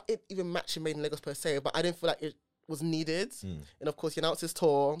not about it even matching Made in Lagos per se, but I didn't feel like it was needed. And of course he announced his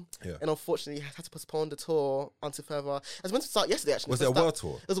tour, and unfortunately he had to postpone the tour until further. It was meant to start yesterday, actually. Was it a world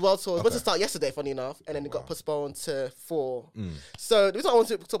tour? It was a world tour. It was meant to start yesterday, funny enough, and then it got postponed to 4. So the reason I want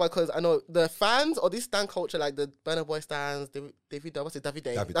to talk about, because I know the fans or this stan culture, like the Burna Boy stans,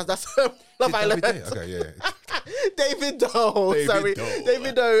 Davide. That's Love Island. Okay, yeah. David Doe.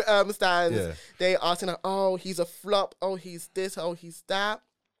 David Doe stands. Yeah. They are saying, like, oh, he's a flop. Oh, he's this. Oh, he's that.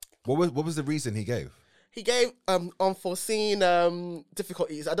 What was the reason he gave? He gave unforeseen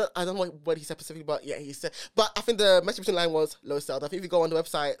difficulties. I don't know what he said specifically, but yeah, he said. But I think the message between line was low sales. I think if you go on the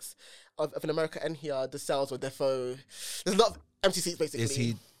websites of in America and here, the sales were defo. There's a lot of empty seats basically. Is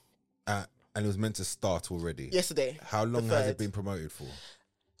he? And it was meant to start already. Yesterday. How long has it been promoted for?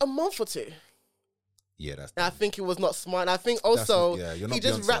 A month or two. Yeah, that's. And I think it was not smart. And I think also you're he not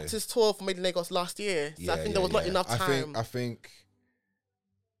just Beyonce. wrapped his tour for Made in Lagos last year. So I think there was not enough time. I think.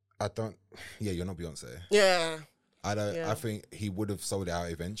 I don't. Yeah, you're not Beyonce. Yeah. I don't. Yeah. I think he would have sold it out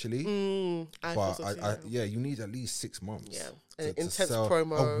eventually. You need at least 6 months. Yeah, an intense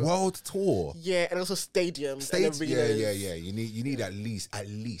promo, a world tour. Yeah, and also stadiums. And arenas. Yeah. You need at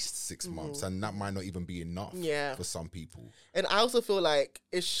least 6 months, and that might not even be enough. For some people. And I also feel like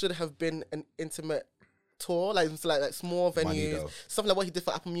it should have been an intimate tour, like small venues, something like what he did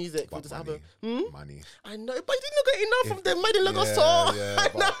for Apple Music with this album. Money. I know, but he didn't get enough of the Made in Lagos tour. Yeah,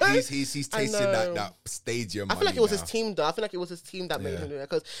 but he's tasting that stadium. I feel like it was his team though. I feel like it was his team that made him do that,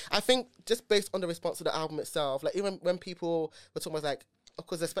 because I think just based on the response to the album itself, like even when people were talking about like, of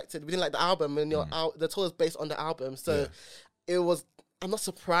course expected, we didn't like the album, and the tour is based on the album, so it was. I'm not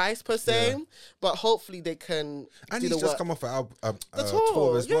surprised per se, but hopefully they can. And do he's the just work. come off a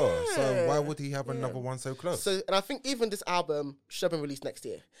tour as well. So why would he have another one so close? So, and I think even this album should have been released next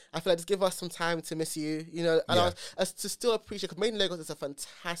year. I feel like just give us some time to miss you, you know, and to still appreciate, because Made in Lagos is a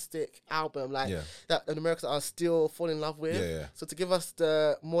fantastic album, like that Americans are still falling in love with. So to give us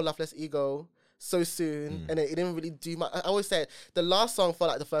the More Love, Less Ego so soon, and it didn't really do much. I always say the last song felt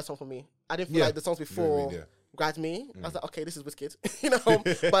like the first song for me. I didn't feel like the songs before. Grabbed me. I was like, okay, this is Wizkid, you know,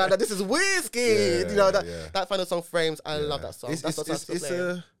 but this is Wizkid, you know, that final song Frames. I love that song. It's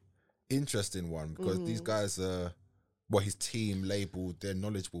a interesting one, because these guys are, his team labeled, they're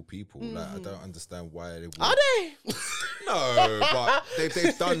knowledgeable people. Like, I don't understand why they would. Are they? No, but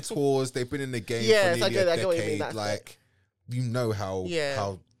they've done tours. They've been in the game for nearly a decade. Like, you know how.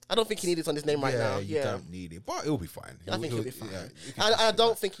 I don't think he needs it on his name right now. You don't need it, but it'll be fine. I think he'll be fine. I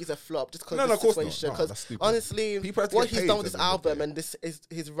don't think he's a flop just because of the situation. Because honestly, what he's done with this album and this is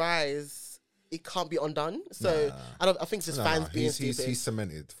his rise, it can't be undone. So I think it's just fans being stupid. He's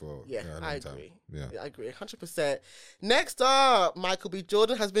cemented for a long time. Yeah, I agree, 100%. Next up, Michael B.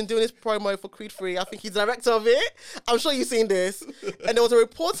 Jordan has been doing his promo for Creed 3. I think he's the director of it. I'm sure you've seen this. And there was a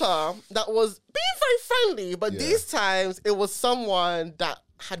reporter that was being very friendly, but these times it was someone that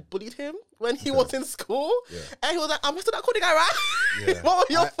had bullied him when he was in school, and he was like, "I'm still that cool guy, right?" What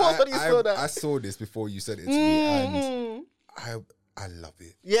were your thoughts when you saw that? I saw this before you said it to me, and I love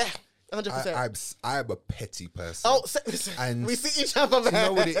it. Yeah, 100%. I'm a petty person. Oh, listen, and we see each other. You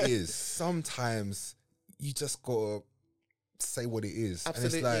know what it is? Sometimes you just gotta say what it is.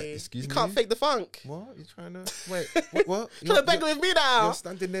 Absolutely. And it's like, excuse me, you can't fake the funk. What? You trying to wait? What? You're trying to beg with me now? You're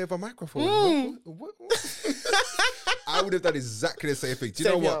standing there with a microphone. What? I would have done exactly the same thing. Do you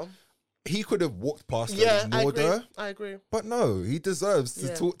know what? He could have walked past her and ignored her. I agree. But no, he deserves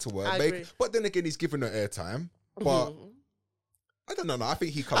to talk to her. But then again, he's giving her airtime. But I don't know. No, I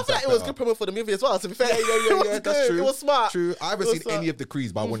think he comes. I feel like it was good promo for the movie as well. To be fair, yeah, that's true. It was smart. True. I haven't seen any of the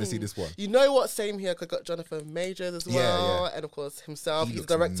Creeds, but I want to see this one. You know what? Same here. Cause I got Jonathan Majors as well, and of course himself. He's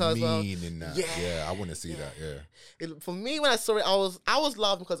the director as well. In that. Yeah, I want to see that. Yeah. For me, when I saw it, I was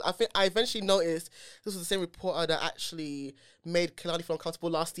laughing because I think I eventually noticed this was the same reporter that actually made Kehlani feel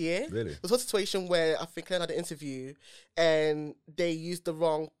uncomfortable last year. Really? There was a situation where I think Kehlani had an interview and they used the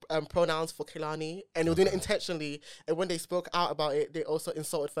wrong pronouns for Kehlani, and they were doing it intentionally. And when they spoke out about it, they also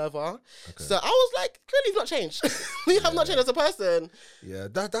insulted further. Okay. So I was like, clearly you've not changed. You have not changed as a person. Yeah,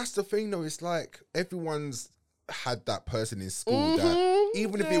 that's the thing though. It's like everyone's had that person in school that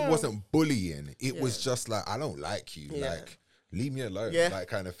even if it wasn't bullying, it was just like, I don't like you. Like, leave me alone. Like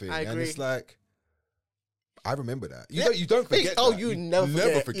kind of thing. I agree. And it's like, I remember that. You don't forget that. You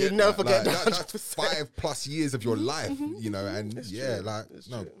never forget. You never forget that. That's 5+ years of your life, you know, and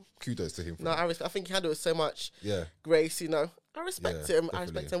kudos to him. I think he handled it with so much grace, you know. I respect him. Definitely. I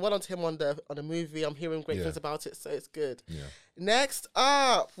respect him. Well done to him on the movie. I'm hearing great things about it, so it's good. Yeah. Next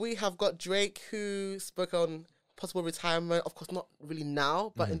up, we have got Drake, who spoke on possible retirement. Of course, not really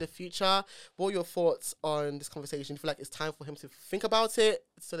now, but in the future. What are your thoughts on this conversation? Do you feel like it's time for him to think about it,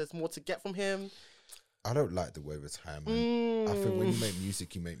 so there's more to get from him? I don't like the word retirement. I think when you make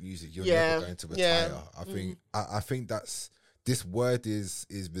music, you make music. You're never going to retire. I think that's, this word is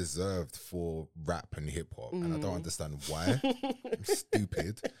reserved for rap and hip hop, and I don't understand why. I'm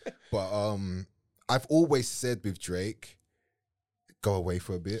stupid, but I've always said with Drake, go away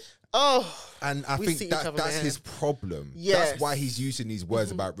for a bit. And I we think see each that other, that's man. his problem. Yes. That's why he's using these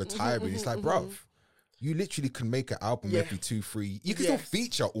words about retiring. It's like, bruv, you literally can make an album every 2-3. You can still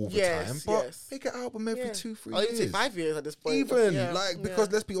feature all the time, but make an album every 2-3 years. Even 5 years at this point. Even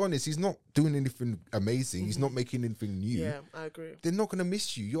because let's be honest, he's not doing anything amazing. He's not making anything new. Yeah, I agree. They're not gonna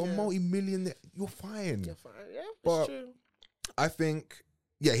miss you. You're a multi-millionaire. You're fine. You're fine. Yeah, But it's true. I think,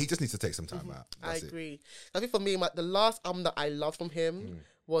 he just needs to take some time out. I That's agree. I think for me, the last album that I loved from him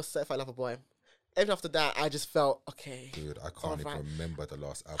was Certified Lover Boy. Even after that, I just felt, okay. Dude, I can't even remember the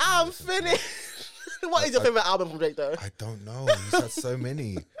last album. I'm finished. What is your favorite album from Drake, though? I don't know. He's had so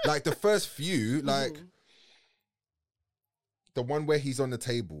many. Like the first few, like the one where he's on the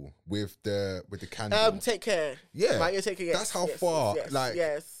table with the candle. Take Care. Yeah. Right, yeah, Take Care. Yes. That's how far.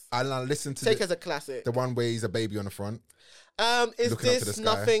 Yes. And I listened to Take Care's a classic. the one where he's a baby on the front. Is looking up to the this sky.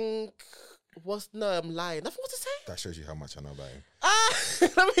 nothing? No, I'm lying. Nothing. What to say? That shows you how much I know about him.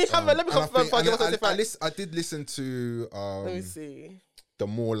 Let me confirm. I did listen to Let me see. the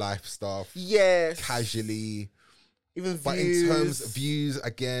More Life stuff. Yes. Casually. Even But views. in terms of views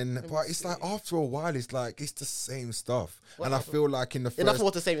again, but it's like after a while, it's like it's the same stuff. And I feel like in the first, Enough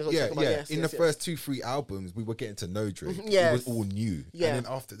what the same is what you're talking about. Yes, in the first 2-3 albums, we were getting to know Drake. Yes. It was all new. Yeah. And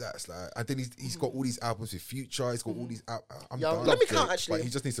then after that, it's like, and then he's got all these albums with Future. He's got all these. I'm Yo, done let me with count Drake, actually. But he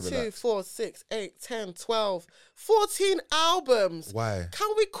just needs to 2, relax. 4, 6, 8, 10, 12, 14 albums. Why? Can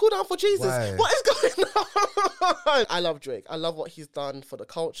we cool down for Jesus? Why? What is going on? I love Drake. I love what he's done for the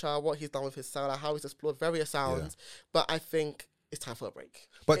culture, what he's done with his sound, how he's explored various sounds. But I think it's time for a break.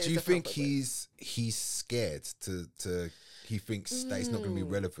 But do you think he's scared to he thinks that he's not going to be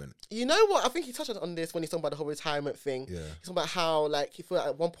relevant? You know what? I think he touched on this when he's talking about the whole retirement thing. Yeah. He's talking about how like he felt like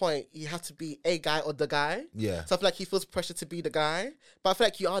at one point he had to be a guy or the guy. Yeah. So I feel like he feels pressure to be the guy, but I feel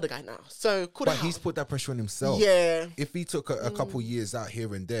like you are the guy now. So cool down. But he's put that pressure on himself. Yeah. If he took a couple years out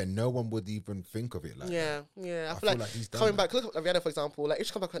here and there, no one would even think of it like that. Yeah. I feel feel like he's done coming that. back, look at Rihanna, for example. Like, if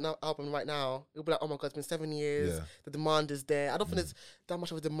she come back with an album right now, it'll be like, oh my God, it's been 7 years. Yeah. The demand is there. I don't think there's that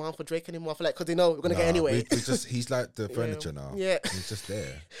much of a demand for Drake anymore. I feel like, because they know we're going to get anyway. He's like the furniture now. Yeah. He's just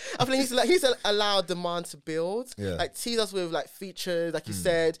there. I feel like he's allowed demand to build. Yeah. Like, tease us with, like, features, like you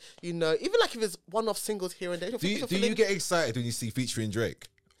said, you know, even like if it's one-off singles here and there. Do you get excited when you see featuring Drake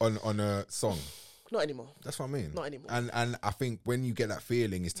on a song? Not anymore. That's what I mean. Not anymore. And I think when you get that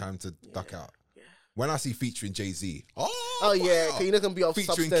feeling, it's time to duck out. Yeah. When I see featuring Jay-Z, Oh yeah, because you're not going to be off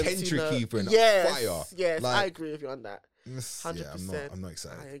featuring substance. Kendrick even, yes, fire. Yes, Like, I agree with you on that. 100%. Yeah, I'm not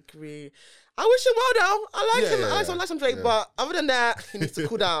excited. I agree. I wish him well though. I like him. Yeah, I like some Drake, yeah. but other than that, he needs to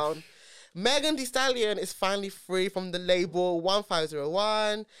cool down. Megan Thee Stallion is finally free from the label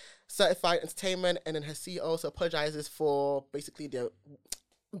 1501 Certified Entertainment, and then her CEO also apologizes for basically the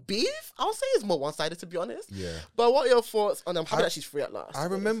beef. I'll say it's more one-sided, to be honest. Yeah. But what are your thoughts on happy that she's free at last? I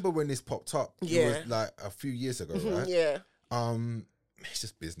remember when this popped up. Yeah. It was like a few years ago, right? Yeah. It's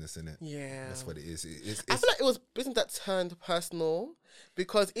just business, innit? Yeah. That's what it is. I feel like it was business that turned personal,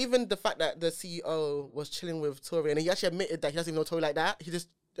 because even the fact that the CEO was chilling with Tory, and he actually admitted that he doesn't even know Tory like that. He just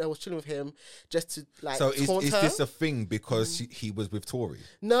was chilling with him just to like so taunt is her. this a thing because he was with Tory?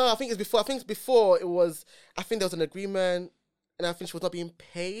 No, I think it's before. I think it's before it was. I think there was an agreement, and I think she was not being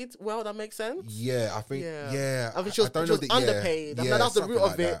paid well. That makes sense. Yeah, I think. Yeah, I think she was underpaid. I think that's the root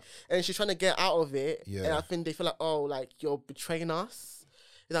of it, and she's trying to get out of it. Yeah. And I think they feel like, oh, like you're betraying us.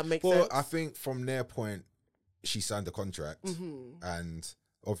 Does that make sense? Well, I think from their point, she signed the contract, and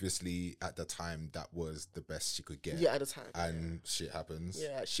obviously at the time that was the best she could get. Yeah, at the time. And shit happens.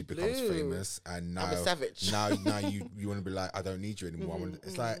 Yeah, she becomes blew. famous, and now I'm a savage. now you want to be like, I don't need you anymore.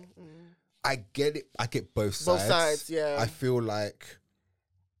 It's like I get it. I get both sides. Both sides, yeah. I feel like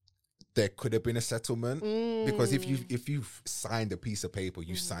there could have been a settlement because if you've signed a piece of paper,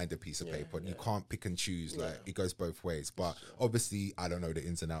 you signed a piece of paper. You can't pick and choose. Like it goes both ways. But obviously, I don't know the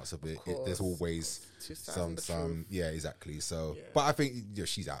ins and outs of it. There's always some yeah, exactly. So, but I think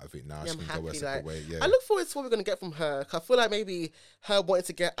she's out of it now. Yeah, she I'm can go her happy. separate way. Yeah, I look forward to what we're gonna get from her. 'Cause I feel like maybe her wanting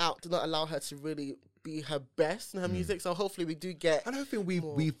to get out did not allow her to really be her best in her music. So hopefully we do get. I don't think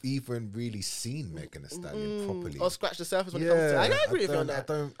we've even really seen Megan Thee Stallion properly, or scratch the surface when it comes to. I agree with you on that.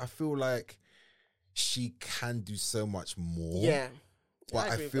 I feel like she can do so much more. Yeah,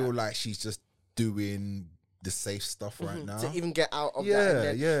 but I feel like she's just doing the safe stuff right now to even get out of Yeah,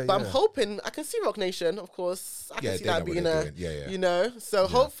 that. yeah, But yeah. I'm hoping I can see Rock Nation, of course. I can see they know that what being they're a, doing. Yeah, yeah. you know. So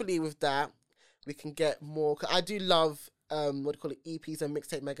hopefully with that we can get more. 'Cause I do love what do you call it, EPs and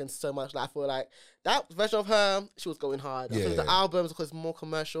mixtape Megan so much. Like, I feel like that version of her, she was going hard. I think the albums, because it's more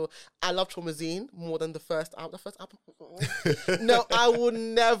commercial. I love Traumazine more than the first album. No, I would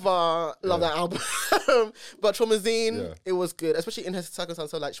never love that album. But Traumazine, it was good, especially in her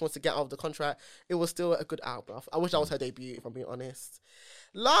circumstance. So like, she wants to get out of the contract. It was still a good album. I wish that was her debut, if I'm being honest.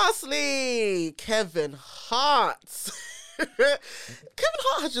 Lastly, Kevin Hart. Kevin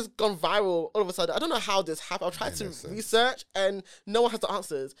Hart has just gone viral all of a sudden. I don't know how this happened. I've tried to research and no one has the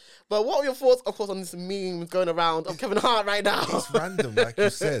answers. But what are your thoughts, of course, on this meme going around of Kevin Hart right now? It's random, like you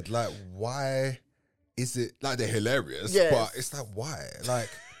said. Like, why is it, like, they're hilarious, but it's like, why? Like,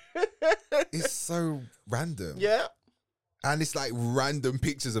 it's so random. Yeah. And it's like random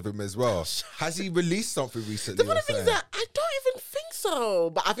pictures of him as well. Has he released something recently? The funny thing is that I don't even think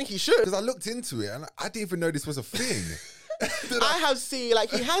so, but I think he should. Because I looked into it and I didn't even know this was a thing. I have seen, like,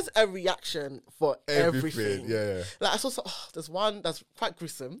 he has a reaction for everything. Yeah. Like, I saw, there's one that's quite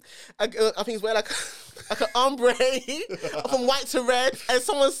gruesome. I think he's wearing like an ombre from white to red. And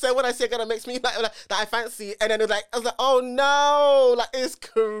someone said, when I see a guy that makes me like that I fancy. And then it was like, I was like, oh no, like, it's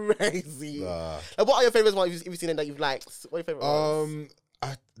crazy. Like, what are your favorites ones if you've seen them that you've liked? What are your favorite ones?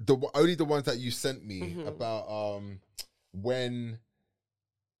 Only the ones that you sent me about when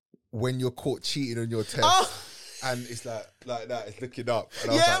you're caught cheating on your test. Oh. And it's like that, it's looking up. And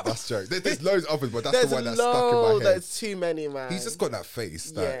I was like, that's joke. There's loads of others, but that's the one that's stuck in my head. There's too many, man. He's just got that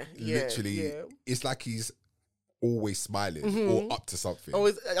face that literally, it's like he's always smiling or up to something.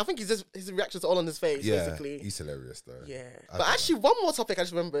 Always, I think his reactions are all on his face, basically. He's hilarious, though. Yeah. But actually, one more topic I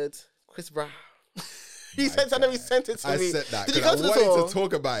just remembered. Chris Brown. I know he sent it to me. I said that. Did you go to the tour? I wanted to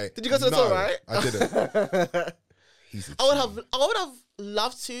talk about it. Did you go to the tour, right? I didn't. I would have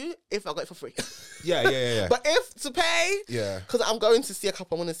loved to if I got it for free. Yeah. But if to pay, because I'm going to see a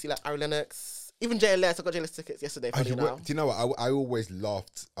couple. I want to see like Ari Lennox, even JLS. I got JLS tickets yesterday. Do you know what? I always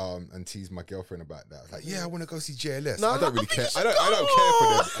laughed and teased my girlfriend about that. I was like, I want to go see JLS. No, I don't really care. I don't care for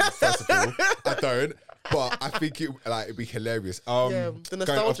them. First of all, I don't. But I think it'd be hilarious. The nostalgia.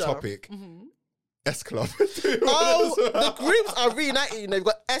 Going off topic. S Club. The groups are reuniting. We've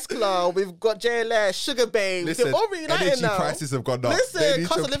got S Club, we've got JLS, Sugar Babe. Listen, they're all reuniting energy now. prices have gone up. Listen,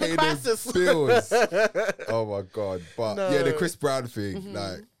 cost of living crisis. Bills. Oh my god! But the Chris Brown thing,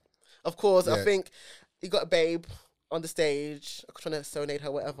 like, of course, I think you got a Babe on the stage, trying to serenade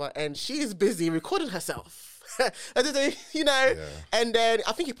her, whatever, and she's busy recording herself. And then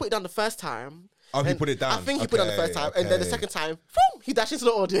I think he put it down the first time. Oh, he put it down. I think he put it on the first time, and then the second time, boom, he dashed into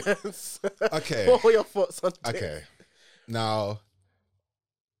the audience. Okay. What were your thoughts on it? Okay. Now,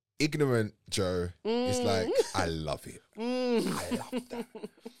 ignorant Joe is like, I love it. I love that.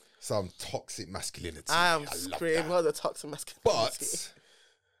 Some toxic masculinity. I am screaming about the toxic masculinity. But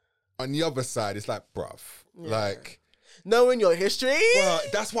on the other side, it's like, bruv, like, knowing your history. Well,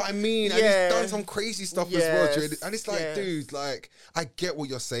 that's what I mean. And he's done some crazy stuff as well, Joe. And it's like, dude, like, I get what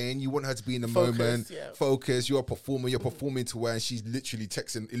you're saying. You want her to be in the moment, focus. You're a performer. You're performing to her, and she's literally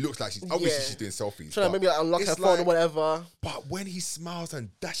texting. It looks like she's obviously she's doing selfies. Trying to maybe like unlock her phone or whatever. But when he smiles and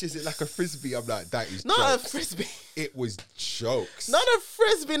dashes it like a frisbee, I'm like, that is not jokes. a frisbee. It was jokes. Not a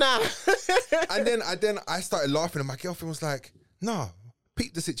frisbee now. and then I started laughing, and my girlfriend was like, "No,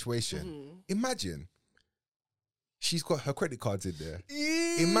 peep the situation. Imagine." She's got her credit cards in there.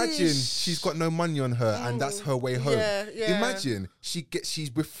 Imagine she's got no money on her and that's her way home. Imagine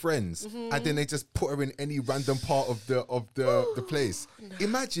she's with friends and then they just put her in any random part of the place.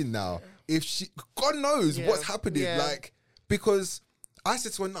 Imagine now if she, God knows what's happening. Like, because I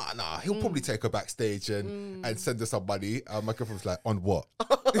said to her, nah, he'll probably take her backstage and send her somebody. My girlfriend was like, on what?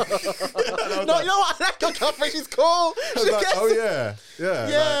 No, you know what? I like your girlfriend. She's cool. I was like, oh yeah.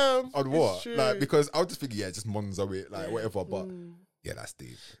 Like, on what? True. Like, because I was just thinking, just Monzo it, like whatever. But yeah, that's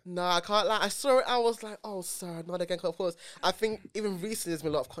deep. No, I can't lie. I saw it. I was like, oh, sir, not again. Of course, I think even recently there's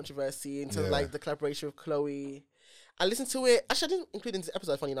been a lot of controversy into like the collaboration with Chloe. I listened to it. Actually, I didn't include it in this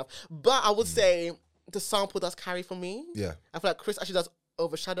episode, funny enough. But I would say the sample does carry for me. Yeah. I feel like Chris actually does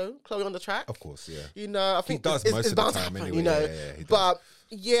overshadow Chloe on the track. Of course, yeah. You know, I think he does most of the time anyway. You know, he but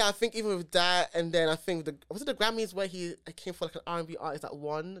yeah, I think even with that, and then I think was it the Grammys where he came for like an R&B artist that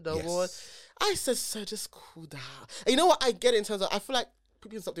won the award? I said, so just cool down. And you know what? I get it in terms of, I feel like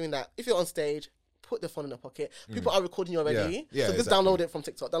people stop doing that. If you're on stage, put the phone in the pocket. People are recording you already. Yeah, so just download it from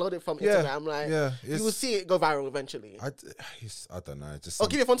TikTok, download it from Instagram. Like, you will see it go viral eventually. I don't know. Just or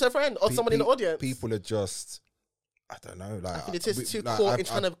give your phone to a friend or somebody in the audience. People are just, I don't know. Like, I think it is too caught in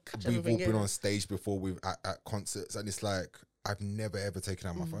trying to catch everything We've all been on stage before at concerts, and it's like, I've never ever taken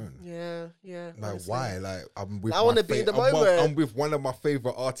out my phone. Yeah. Like, honestly. why? Like, I'm with I wanna be in the moment. I'm with one of my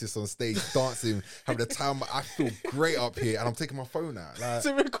favorite artists on stage, dancing, having the time. I feel great up here, and I'm taking my phone out. Like,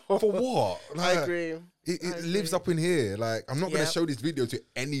 To record. for what? I Like, agree. It lives up in here. Like, I'm not going Yeah. to show this video to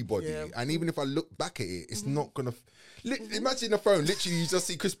anybody. Yeah. And even if I look back at it, it's not going to... Imagine the phone, literally you just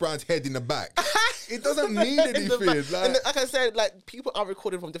see Chris Brown's head in the back. It doesn't mean In the anything. back. And like I said, like people are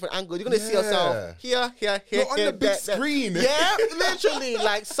recording from different angles. You're gonna see yourself here, Not on the big screen. Yeah, literally,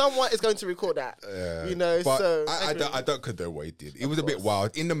 like someone is going to record that. You know, But so I don't condone what he did. It was a bit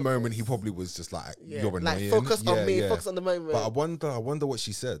wild. In the moment, he probably was just like, you're annoying. Like focus on me, focus on the moment. But I wonder what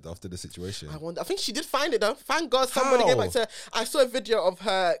she said after the situation. I think she did find it though. Thank God somebody gave back to her. I saw a video of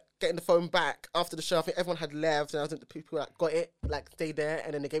her getting the phone back after the show. I think everyone had left, and I think the people that got it like stayed there,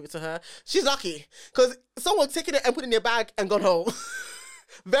 and then they gave it to her. She's lucky because someone taking it and put it in their bag and gone home.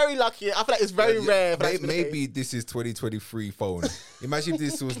 Very lucky. I feel like it's very rare. For that to be the Maybe case. this is 2023 phone. Imagine if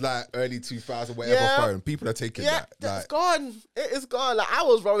this was like early 2000 whatever phone. People are taking that. It's Like, gone. It is gone. Like I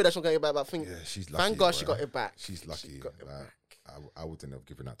was worried that she was getting it back, but I think she's lucky. thank God bro. she got it back. She's lucky. She got it Like, back. I wouldn't have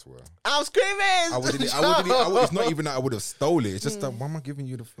given that to her. I was screaming. It's not even that I would have stole it. It's just that, why am I giving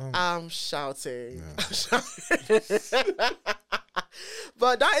you the phone? I'm shouting.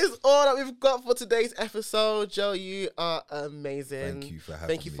 But that is all that we've got for today's episode. Joe, you are amazing. Thank you for having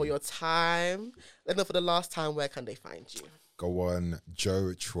Thank you for me. your time. Let them know for the last time, where can they find you? Go on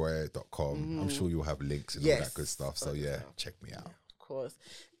joetroy.com. I'm sure you'll have links and all that good stuff. So yeah, check me out. Of course.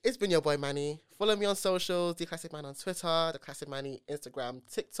 It's been your boy Manny. Follow me on socials, The Classic Man on Twitter, The Classic Manny, Instagram,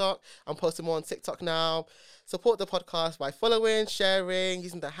 TikTok. I'm posting more on TikTok now. Support the podcast by following, sharing,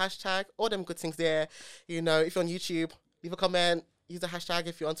 using the hashtag, all them good things there. You know, if you're on YouTube, leave a comment, use the hashtag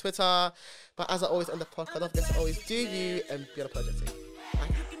if you're on Twitter. But as I always end the podcast, don't forget to always do you and be unapologetic. Bye.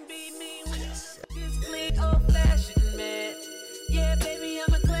 You can be me when you look this clean, old fashioned.